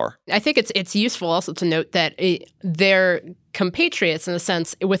so far. I think it's useful also to note that their compatriots, in a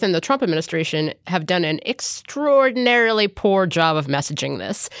sense, within the Trump administration have done an extraordinarily poor job of messaging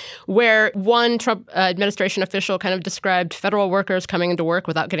this, where one Trump administration official kind of described federal workers coming into work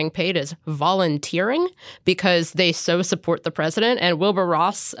without getting paid as volunteering because they so support the president. And Wilbur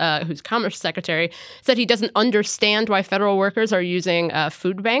Ross, who's Commerce Secretary, said he doesn't understand why federal workers are using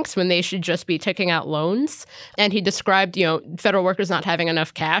food banks when they should just be taking out loans. And he described, federal workers not having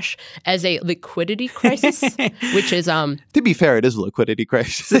enough cash as a liquidity crisis, which is To be fair, it is a liquidity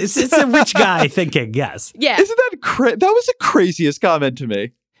crisis. It's a rich guy thinking, yes. Yeah. Isn't that that was the craziest comment to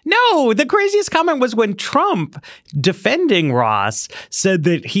me. No, the craziest comment was when Trump, defending Ross, said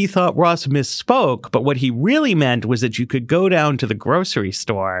that he thought Ross misspoke, but what he really meant was that you could go down to the grocery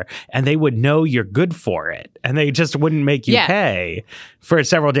store and they would know you're good for it, and they just wouldn't make you pay for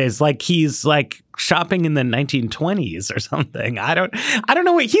several days. He's shopping in the 1920s or something. I don't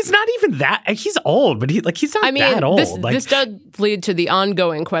know. He's not even that. He's old, but he's not that old. This does lead to the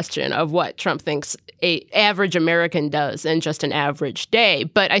ongoing question of what Trump thinks a average American does in just an average day.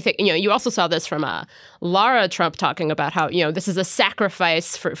 But I think, you also saw this from Lara Trump talking about how, this is a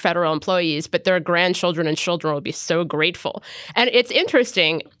sacrifice for federal employees, but their grandchildren and children will be so grateful. And it's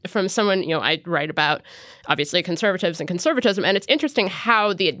interesting from someone, I write about, obviously, conservatives and conservatism, and it's interesting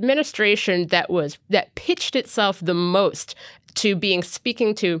how the administration that pitched itself the most to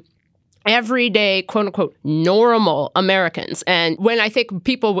speaking to everyday, quote unquote, normal Americans. And when I think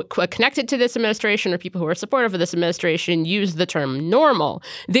people connected to this administration or people who are supportive of this administration use the term normal,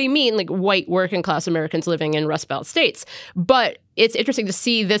 they mean like white working class Americans living in Rust Belt states. But it's interesting to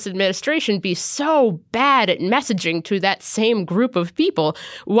see this administration be so bad at messaging to that same group of people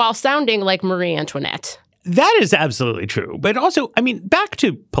while sounding like Marie Antoinette. That is absolutely true. But also, back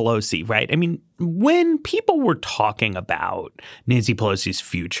to Pelosi, right? When people were talking about Nancy Pelosi's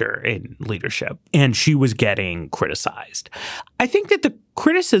future in leadership and she was getting criticized, I think that the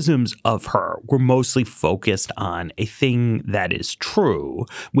criticisms of her were mostly focused on a thing that is true,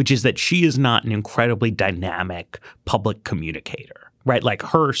 which is that she is not an incredibly dynamic public communicator. Right? Like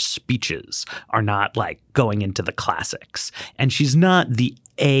her speeches are not like going into the classics. And she's not the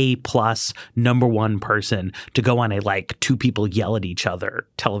A+ #1 person to go on a like two people yell at each other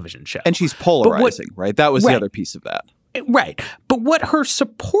television show. And she's polarizing, right? That was the other piece of that. Right. But what her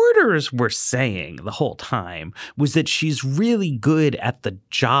supporters were saying the whole time was that she's really good at the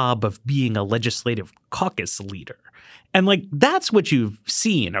job of being a legislative caucus leader. And like that's what you've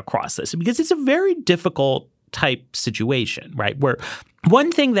seen across this, because it's a very difficult type situation, right? Where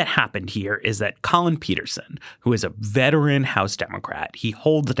one thing that happened here is that Colin Peterson, who is a veteran House Democrat, he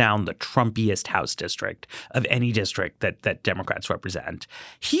holds down the Trumpiest House district of any district that Democrats represent.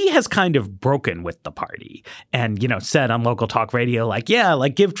 He has kind of broken with the party and, said on local talk radio,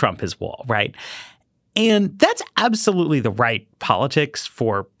 give Trump his wall, right? And that's absolutely the right politics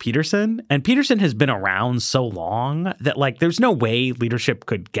for Peterson. And Peterson has been around so long that there's no way leadership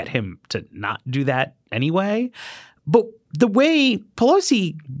could get him to not do that anyway. But the way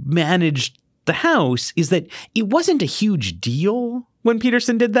Pelosi managed the House is that it wasn't a huge deal when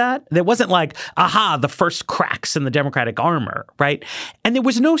Peterson did that. There wasn't the first cracks in the Democratic armor, right? And there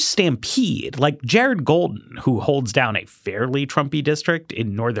was no stampede. Like Jared Golden, who holds down a fairly Trumpy district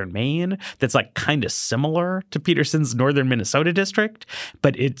in northern Maine that's kind of similar to Peterson's northern Minnesota district,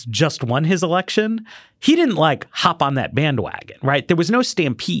 but it's just won his election. He didn't hop on that bandwagon, right? There was no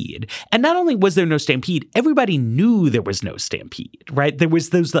stampede. And not only was there no stampede, everybody knew there was no stampede, right? There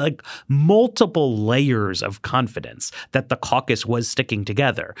was those multiple layers of confidence that the caucus was sticking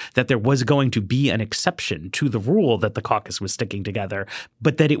together, that there was going to be an exception to the rule that the caucus was sticking together,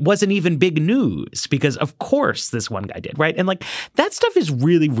 but that it wasn't even big news because of course this one guy did, right? And that stuff is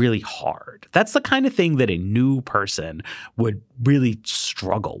really, really hard. That's the kind of thing that a new person would really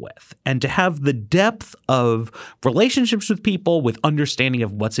struggle with. And to have the depth of relationships with people, with understanding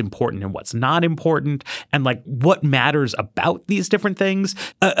of what's important and what's not important, and what matters about these different things,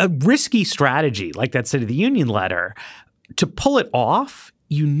 a risky strategy like that State of the Union letter, to pull it off,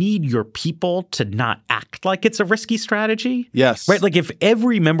 you need your people to not act like it's a risky strategy. Yes. Right? If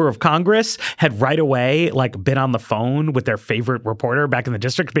every member of Congress had right away been on the phone with their favorite reporter back in the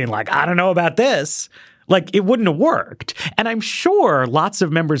district being I don't know about this, it wouldn't have worked. And I'm sure lots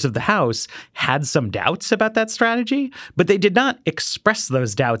of members of the House had some doubts about that strategy, but they did not express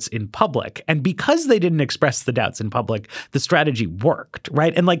those doubts in public. And because they didn't express the doubts in public, the strategy worked,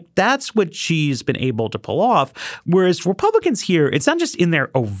 right? And that's what she's been able to pull off. Whereas Republicans here, it's not just in their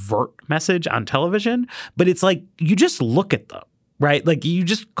overt message on television, but it's you just look at them. Right? You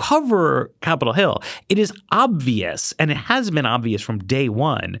just cover Capitol Hill. It is obvious, and it has been obvious from day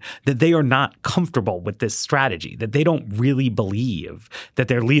one, that they are not comfortable with this strategy, that they don't really believe that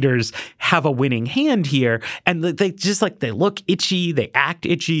their leaders have a winning hand here. And they just they look itchy, they act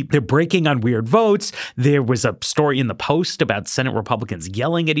itchy, they're breaking on weird votes. There was a story in the Post about Senate Republicans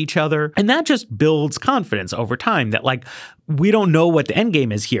yelling at each other. And that just builds confidence over time that we don't know what the end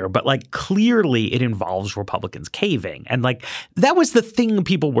game is here, but clearly it involves Republicans caving. And that was the thing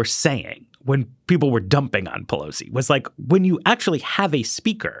people were saying when people were dumping on Pelosi, was when you actually have a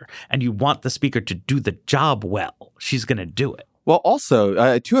speaker and you want the speaker to do the job well, she's going to do it. Well,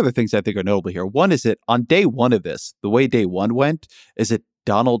 also, two other things I think are notable here. One is that on day one of this, the way day one went is that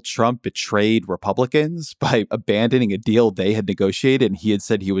Donald Trump betrayed Republicans by abandoning a deal they had negotiated and he had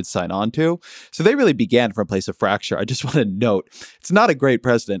said he would sign on to. So they really began from a place of fracture. I just want to note, it's not a great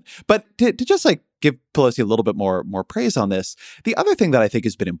precedent. But to just give Pelosi a little bit more praise on this. The other thing that I think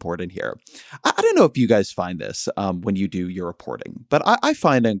has been important here, I don't know if you guys find this when you do your reporting, but I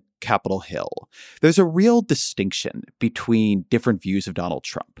find on Capitol Hill, there's a real distinction between different views of Donald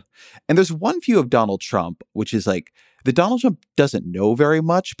Trump. And there's one view of Donald Trump, which is like, that Donald Trump doesn't know very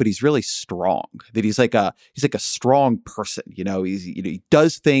much, but he's really strong. That he's like a strong person. He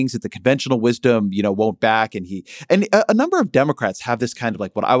does things that the conventional wisdom won't back, and a number of Democrats have this kind of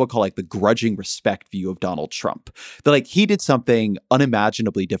like what I would call like the grudging respect view of Donald Trump. That like he did something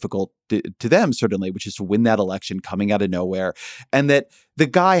unimaginably difficult to them, certainly, which is to win that election coming out of nowhere, and that the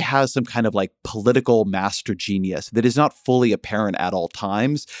guy has some kind of like political master genius that is not fully apparent at all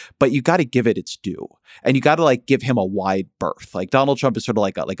times, but you got to give it its due, and you got to like give him a wide berth. Like Donald Trump is sort of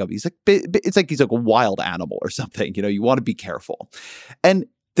it's like he's like a wild animal or something. You want to be careful. And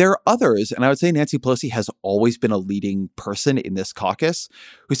there are others, and I would say Nancy Pelosi has always been a leading person in this caucus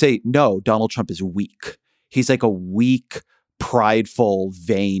who say, no, Donald Trump is weak. He's like a weak, prideful,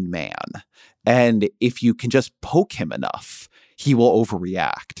 vain man. And if you can just poke him enough, he will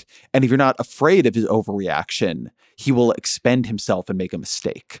overreact. And if you're not afraid of his overreaction, he will expend himself and make a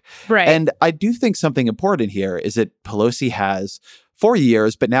mistake. Right. And I do think something important here is that Pelosi has, for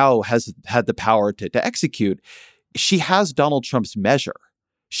years, but now has had the power to execute. She has Donald Trump's measure.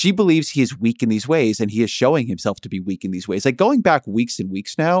 She believes he is weak in these ways, and he is showing himself to be weak in these ways. Like going back weeks and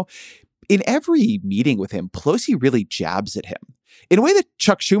weeks now, in every meeting with him, Pelosi really jabs at him in a way that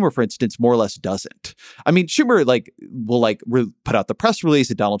Chuck Schumer, for instance, more or less doesn't. I mean, Schumer will put out the press release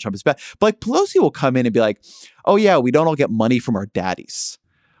that Donald Trump is bad, but like Pelosi will come in and be like, "Oh yeah, we don't all get money from our daddies."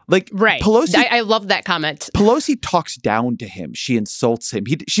 Like right. Pelosi, I love that comment. Pelosi talks down to him. She insults him.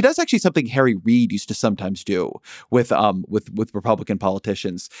 She does actually something Harry Reid used to sometimes do with Republican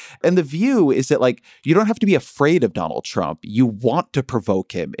politicians. And the view is that like you don't have to be afraid of Donald Trump. You want to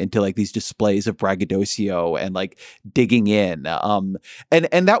provoke him into like these displays of braggadocio and like digging in. And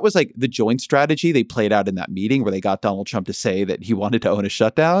that was like the joint strategy they played out in that meeting where they got Donald Trump to say that he wanted to own a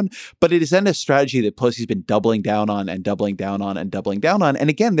shutdown. But it is then a strategy that Pelosi's been doubling down on and doubling down on and doubling down on. And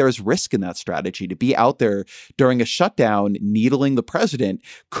again, there is risk in that strategy. To be out there during a shutdown, needling the president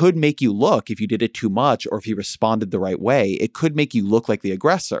could make you look, if you did it too much or if he responded the right way, it could make you look like the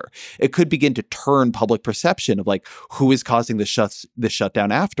aggressor. It could begin to turn public perception of like who is causing the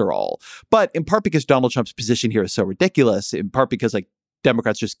shutdown after all. But in part because Donald Trump's position here is so ridiculous, in part because like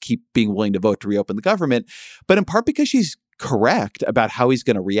Democrats just keep being willing to vote to reopen the government, but in part because she's correct about how he's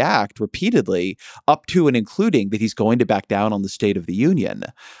going to react repeatedly, up to and including that he's going to back down on the State of the Union.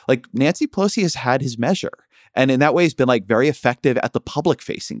 Like Nancy Pelosi has had his measure. And in that way, he's been like very effective at the public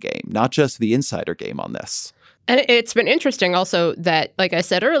facing game, not just the insider game on this. And it's been interesting also that, like I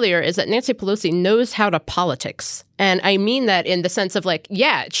said earlier, is that Nancy Pelosi knows how to politics. And I mean that in the sense of like,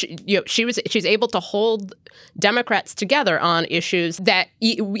 yeah, she's able to hold Democrats together on issues that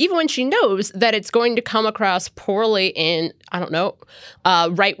even when she knows that it's going to come across poorly in, I don't know,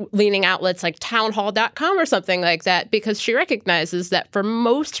 right-leaning outlets like townhall.com or something like that, because she recognizes that for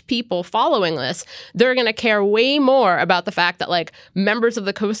most people following this, they're going to care way more about the fact that like members of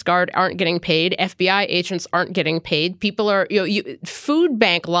the Coast Guard aren't getting paid, FBI agents aren't getting paid, people are, food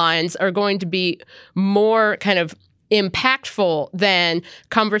bank lines are going to be more kind of impactful than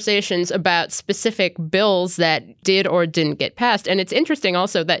conversations about specific bills that did or didn't get passed. And it's interesting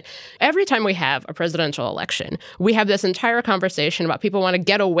also that every time we have a presidential election, we have this entire conversation about people want to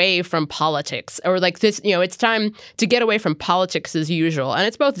get away from politics, or like this, it's time to get away from politics as usual. And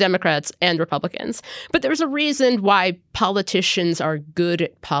it's both Democrats and Republicans. But there's a reason why politicians are good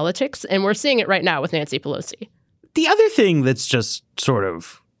at politics. And we're seeing it right now with Nancy Pelosi. The other thing that's just sort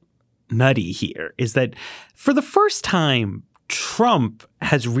of nutty here is that for the first time, Trump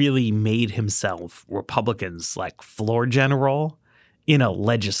has really made himself Republicans' like floor general in a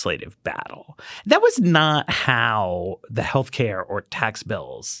legislative battle. That was not how the healthcare or tax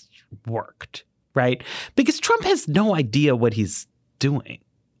bills worked, right? Because Trump has no idea what he's doing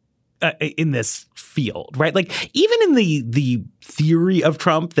in this field, right? Like even in the theory of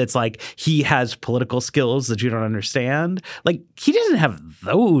Trump that's like he has political skills that you don't understand, like he doesn't have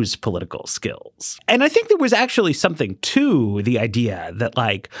those political skills. And I think there was actually something to the idea that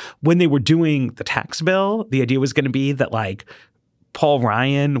like when they were doing the tax bill, the idea was going to be that like Paul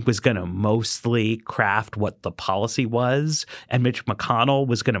Ryan was going to mostly craft what the policy was, and Mitch McConnell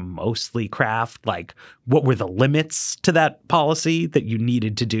was going to mostly craft like what were the limits to that policy that you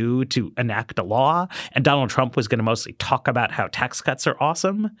needed to do to enact a law, and Donald Trump was going to mostly talk about how tax cuts are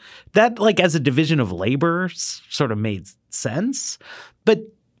awesome. That like as a division of labor sort of made sense. But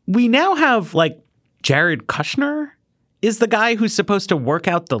we now have like Jared Kushner is the guy who's supposed to work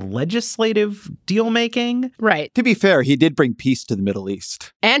out the legislative deal making. Right. To be fair, he did bring peace to the Middle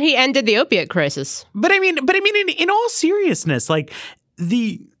East. And he ended the opiate crisis. But I mean, in all seriousness, like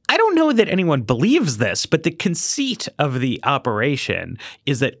I don't know that anyone believes this, but the conceit of the operation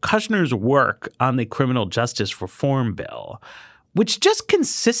is that Kushner's work on the criminal justice reform bill, which just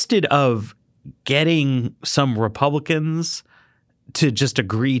consisted of getting some Republicans to just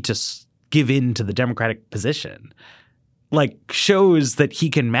agree to give in to the Democratic position, like shows that he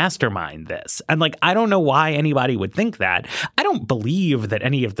can mastermind this. And like, I don't know why anybody would think that. I don't believe that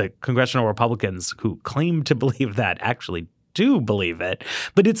any of the congressional Republicans who claim to believe that actually do believe it.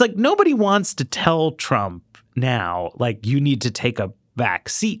 But it's like nobody wants to tell Trump now, like, you need to take a back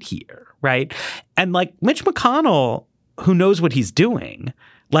seat here, right? And like Mitch McConnell, who knows what he's doing,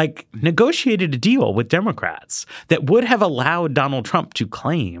 like negotiated a deal with Democrats that would have allowed Donald Trump to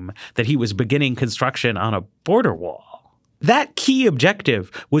claim that he was beginning construction on a border wall. That key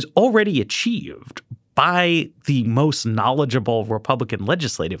objective was already achieved by the most knowledgeable Republican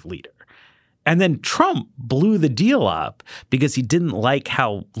legislative leader. And then Trump blew the deal up because he didn't like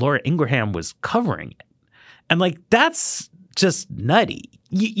how Laura Ingraham was covering it. And like, that's just nutty.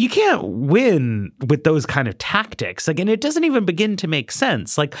 You can't win with those kind of tactics. Like, and it doesn't even begin to make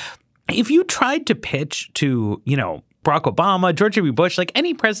sense. Like, if you tried to pitch to, Barack Obama, George W. Bush, like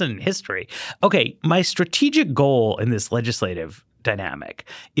any president in history, okay, my strategic goal in this legislative dynamic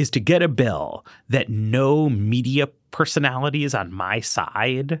is to get a bill that no media personalities on my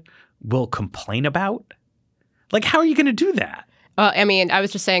side will complain about. Like, how are you going to do that? I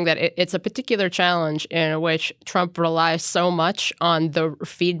was just saying that it's a particular challenge in which Trump relies so much on the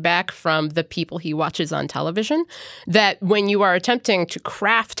feedback from the people he watches on television that when you are attempting to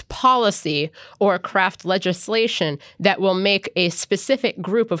craft policy or craft legislation that will make a specific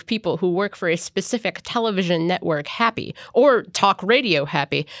group of people who work for a specific television network happy or talk radio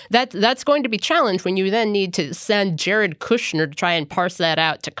happy, that's going to be challenged when you then need to send Jared Kushner to try and parse that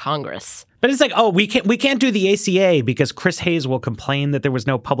out to Congress. But it's like, oh, we can't do the ACA because Chris Hayes will complain that there was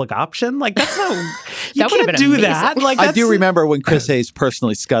no public option. Like, that's not you can't do amazing. that. Like, I do remember when Chris Hayes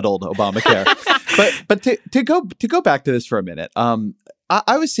personally scuttled Obamacare. but to go back to this for a minute,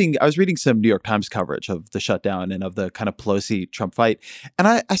 I was reading some New York Times coverage of the shutdown and of the kind of Pelosi-Trump fight. And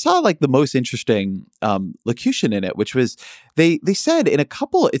I saw like the most interesting locution in it, which was they said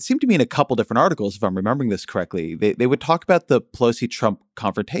it seemed to me in a couple different articles, if I'm remembering this correctly, they would talk about the Pelosi-Trump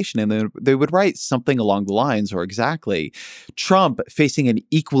confrontation and then they would write something along the lines or exactly Trump facing an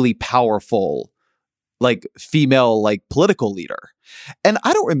equally powerful like female like political leader. And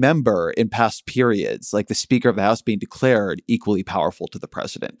I don't remember in past periods like the Speaker of the House being declared equally powerful to the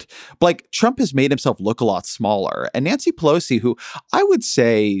president. But like Trump has made himself look a lot smaller. And Nancy Pelosi, who I would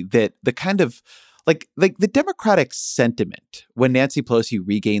say that the kind of like the Democratic sentiment when Nancy Pelosi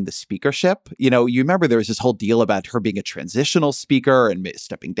regained the speakership, you remember there was this whole deal about her being a transitional speaker and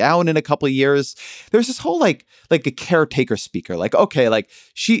stepping down in a couple of years. There's this whole like a caretaker speaker, like, okay, like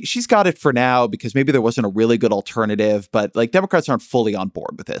she's got it for now because maybe there wasn't a really good alternative, but like Democrats aren't fully on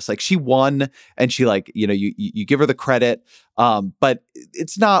board with this. Like she won and she like, you give her the credit. But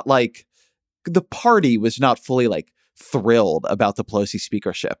it's not like the party was not fully like thrilled about the Pelosi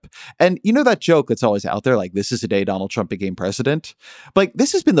speakership. And that joke that's always out there, like, this is the day Donald Trump became president. But like,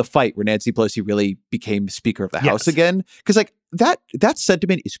 this has been the fight where Nancy Pelosi really became Speaker of the House again. Because like that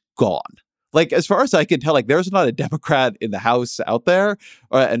sentiment is gone. Like, as far as I can tell, like, there's not a Democrat in the House out there.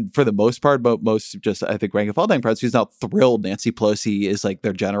 And for the most part, most just, I think, rank and file Democrats who's not thrilled Nancy Pelosi is like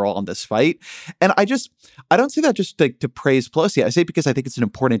their general on this fight. And I don't say that just like to praise Pelosi. I say it because I think it's an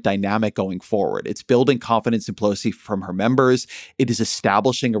important dynamic going forward. It's building confidence in Pelosi from her members. It is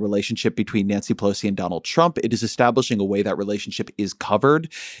establishing a relationship between Nancy Pelosi and Donald Trump. It is establishing a way that relationship is covered.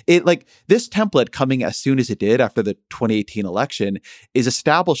 It like this template coming as soon as it did after the 2018 election is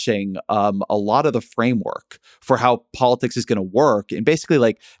establishing a lot of the framework for how politics is going to work in basically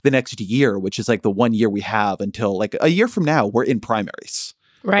like the next year, which is like the 1 year we have until like a year from now, we're in primaries.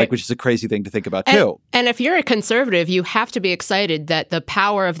 Right. Like, which is a crazy thing to think about, too. And if you're a conservative, you have to be excited that the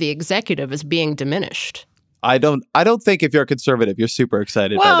power of the executive is being diminished. I don't think if you're a conservative, you're super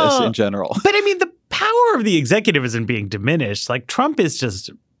excited by this in general. But I mean, the power of the executive isn't being diminished. Like, Trump is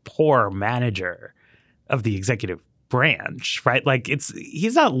just poor manager of the executive branch, right? Like,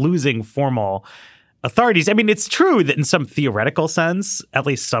 he's not losing formal authorities. I mean, it's true that in some theoretical sense, at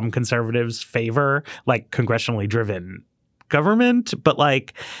least some conservatives favor like congressionally driven government, but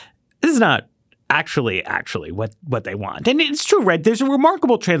like this is not actually what they want. And it's true, right? There's a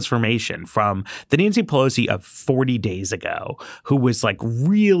remarkable transformation from the Nancy Pelosi of 40 days ago, who was like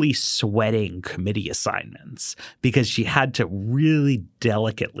really sweating committee assignments because she had to really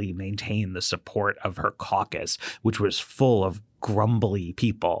delicately maintain the support of her caucus, which was full of grumbly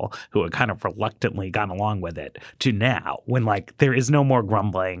people who had kind of reluctantly gone along with it, to now when like there is no more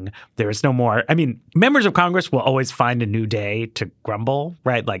grumbling. There is no more. I mean, members of Congress will always find a new day to grumble,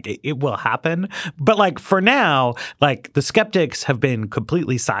 right? Like it will happen. But like for now, like the skeptics have been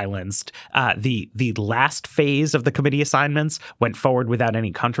completely silenced. The last phase of the committee assignments went forward without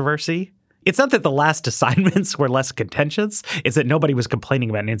any controversy. It's not that the last assignments were less contentious. It's that nobody was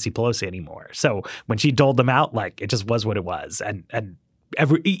complaining about Nancy Pelosi anymore. So when she doled them out, like it just was what it was. And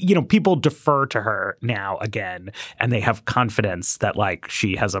people defer to her now again, and they have confidence that like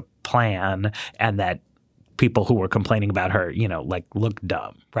she has a plan and that people who were complaining about her, like look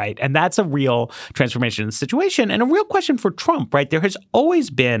dumb, right? And that's a real transformation in the situation and a real question for Trump, right? There has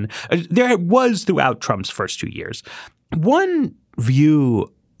always been, there was throughout Trump's first 2 years, one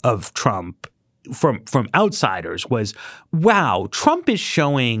view of Trump from outsiders was, wow, Trump is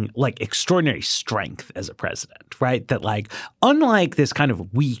showing like extraordinary strength as a president, right? That like, unlike this kind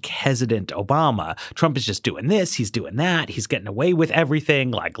of weak, hesitant Obama, Trump is just doing this, he's doing that, he's getting away with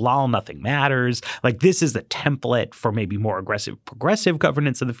everything, like lol, nothing matters. Like this is the template for maybe more aggressive, progressive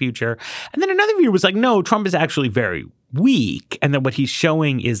governance in the future. And then another view was like, no, Trump is actually very weak. And then what he's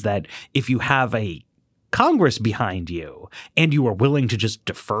showing is that if you have a Congress behind you and you are willing to just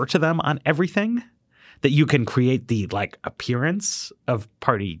defer to them on everything, that you can create the like appearance of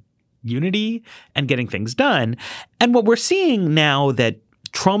party unity and getting things done. And what we're seeing now that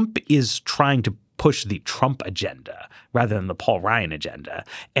Trump is trying to push the Trump agenda rather than the Paul Ryan agenda,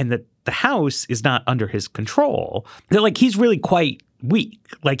 and that the House is not under his control, that like he's really quite weak.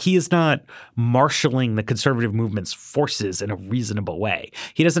 Like he is not marshaling the conservative movement's forces in a reasonable way.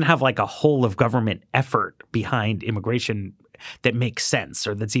 He doesn't have like a whole of government effort behind immigration that makes sense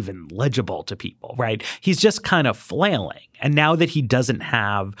or that's even legible to people, right? He's just kind of flailing. And now that he doesn't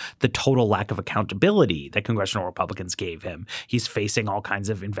have the total lack of accountability that congressional Republicans gave him, he's facing all kinds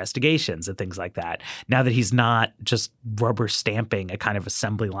of investigations and things like that. Now that he's not just rubber stamping a kind of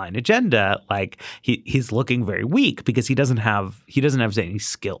assembly line agenda, like he's looking very weak because he doesn't have any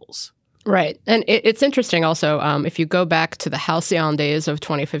skills. Right. And it's interesting also, if you go back to the halcyon days of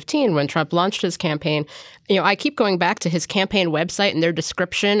 2015 when Trump launched his campaign, I keep going back to his campaign website and their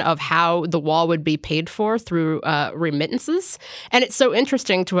description of how the wall would be paid for through remittances. And it's so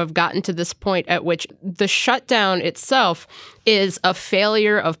interesting to have gotten to this point at which the shutdown itself is a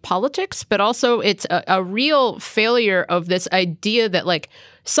failure of politics, but also it's a real failure of this idea that like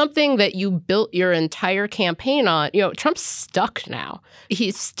something that you built your entire campaign on, Trump's stuck now.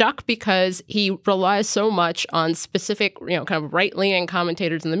 He's stuck because he relies so much on specific, kind of right-leaning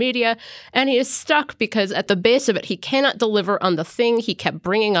commentators in the media. And he is stuck because at the base of it, he cannot deliver on the thing he kept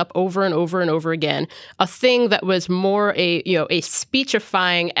bringing up over and over and over again, a thing that was more a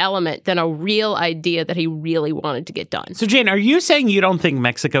speechifying element than a real idea that he really wanted to get done. So, Jane, are you saying you don't think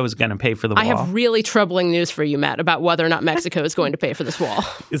Mexico is going to pay for the wall? I have really troubling news for you, Matt, about whether or not Mexico is going to pay for this wall.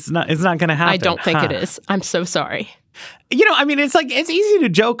 It's not going to happen. I don't think it is. I'm so sorry. It's easy to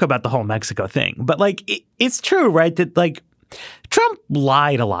joke about the whole Mexico thing, but like it's true, right? That like Trump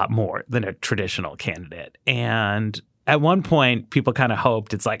lied a lot more than a traditional candidate. And at one point, people kind of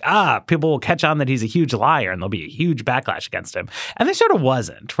hoped it's like, people will catch on that he's a huge liar and there'll be a huge backlash against him. And there sort of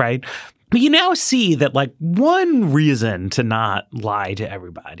wasn't, right? But you now see that like one reason to not lie to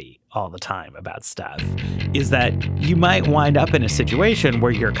everybody all the time about stuff is that you might wind up in a situation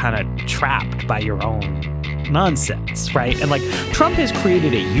where you're kind of trapped by your own nonsense, right? And like Trump has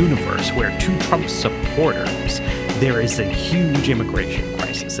created a universe where to Trump's supporters, there is a huge immigration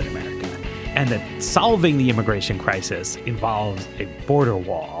crisis in America. And that solving the immigration crisis involves a border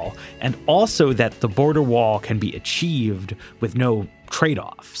wall, and also that the border wall can be achieved with no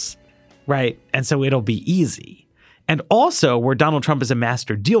trade-offs. Right. And so it'll be easy. And also where Donald Trump is a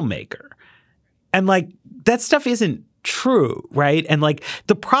master deal maker. And like that stuff isn't true. Right. And like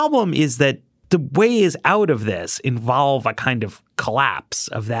the problem is that the ways out of this involve a kind of collapse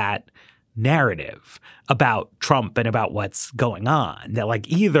of that narrative about Trump and about what's going on. That like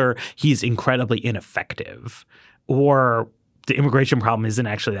either he's incredibly ineffective or the immigration problem isn't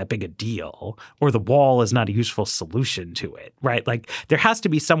actually that big a deal, or the wall is not a useful solution to it, right? Like there has to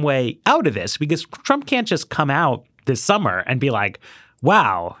be some way out of this because Trump can't just come out this summer and be like,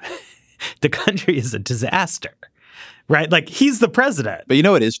 wow, the country is a disaster, right? Like he's the president. But you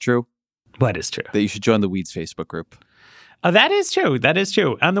know what is true? What is true? That you should join the Weeds Facebook group. Oh, that is true. That is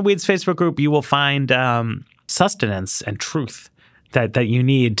true. On the Weeds Facebook group, you will find sustenance and truth that you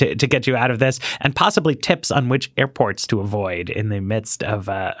need to get you out of this, and possibly tips on which airports to avoid in the midst of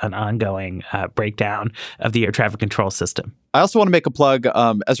an ongoing breakdown of the air traffic control system. I also want to make a plug.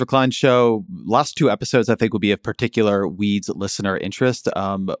 Ezra Klein's show, last 2 episodes, I think, will be of particular Weeds listener interest.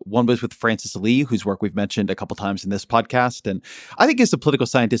 One was with Francis Lee, whose work we've mentioned a couple times in this podcast. And I think is the political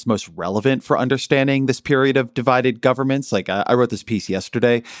scientist most relevant for understanding this period of divided governments. Like I wrote this piece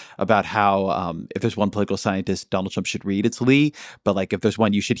yesterday about how if there's one political scientist Donald Trump should read, it's Lee. But like if there's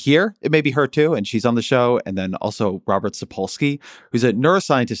one you should hear, it may be her too. And she's on the show. And then also Robert Sapolsky, who's a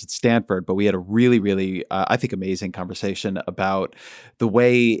neuroscientist at Stanford. But we had a really, really, I think, amazing conversation about the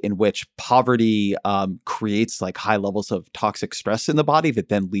way in which poverty creates like high levels of toxic stress in the body that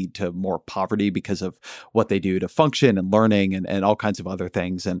then lead to more poverty because of what they do to function and learning and all kinds of other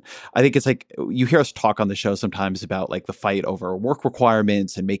things. And I think it's like you hear us talk on the show sometimes about like the fight over work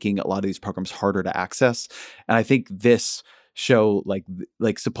requirements and making a lot of these programs harder to access. And I think this show, like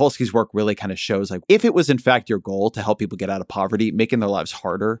Sapolsky's work really kind of shows like if it was in fact your goal to help people get out of poverty, making their lives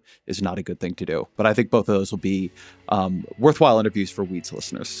harder is not a good thing to do. But I think both of those will be worthwhile interviews for Weeds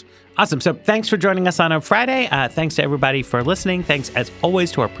listeners. Awesome. So thanks for joining us on a Friday. Thanks to everybody for listening. Thanks as always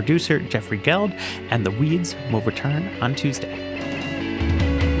to our producer, Jeffrey Geld, and the Weeds will return on Tuesday.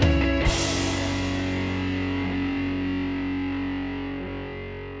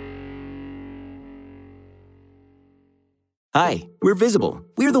 Hi, we're Visible.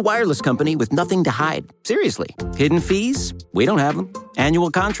 We're the wireless company with nothing to hide. Seriously. Hidden fees? We don't have them.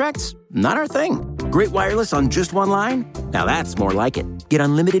 Annual contracts? Not our thing. Great wireless on just one line? Now that's more like it. Get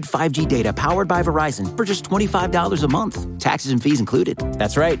unlimited 5G data powered by Verizon for just $25 a month. Taxes and fees included.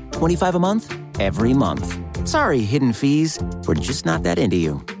 That's right, $25 a month, every month. Sorry, hidden fees. We're just not that into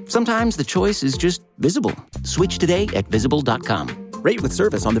you. Sometimes the choice is just Visible. Switch today at Visible.com. Rate with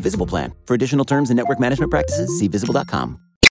service on the Visible plan. For additional terms and network management practices, see Visible.com.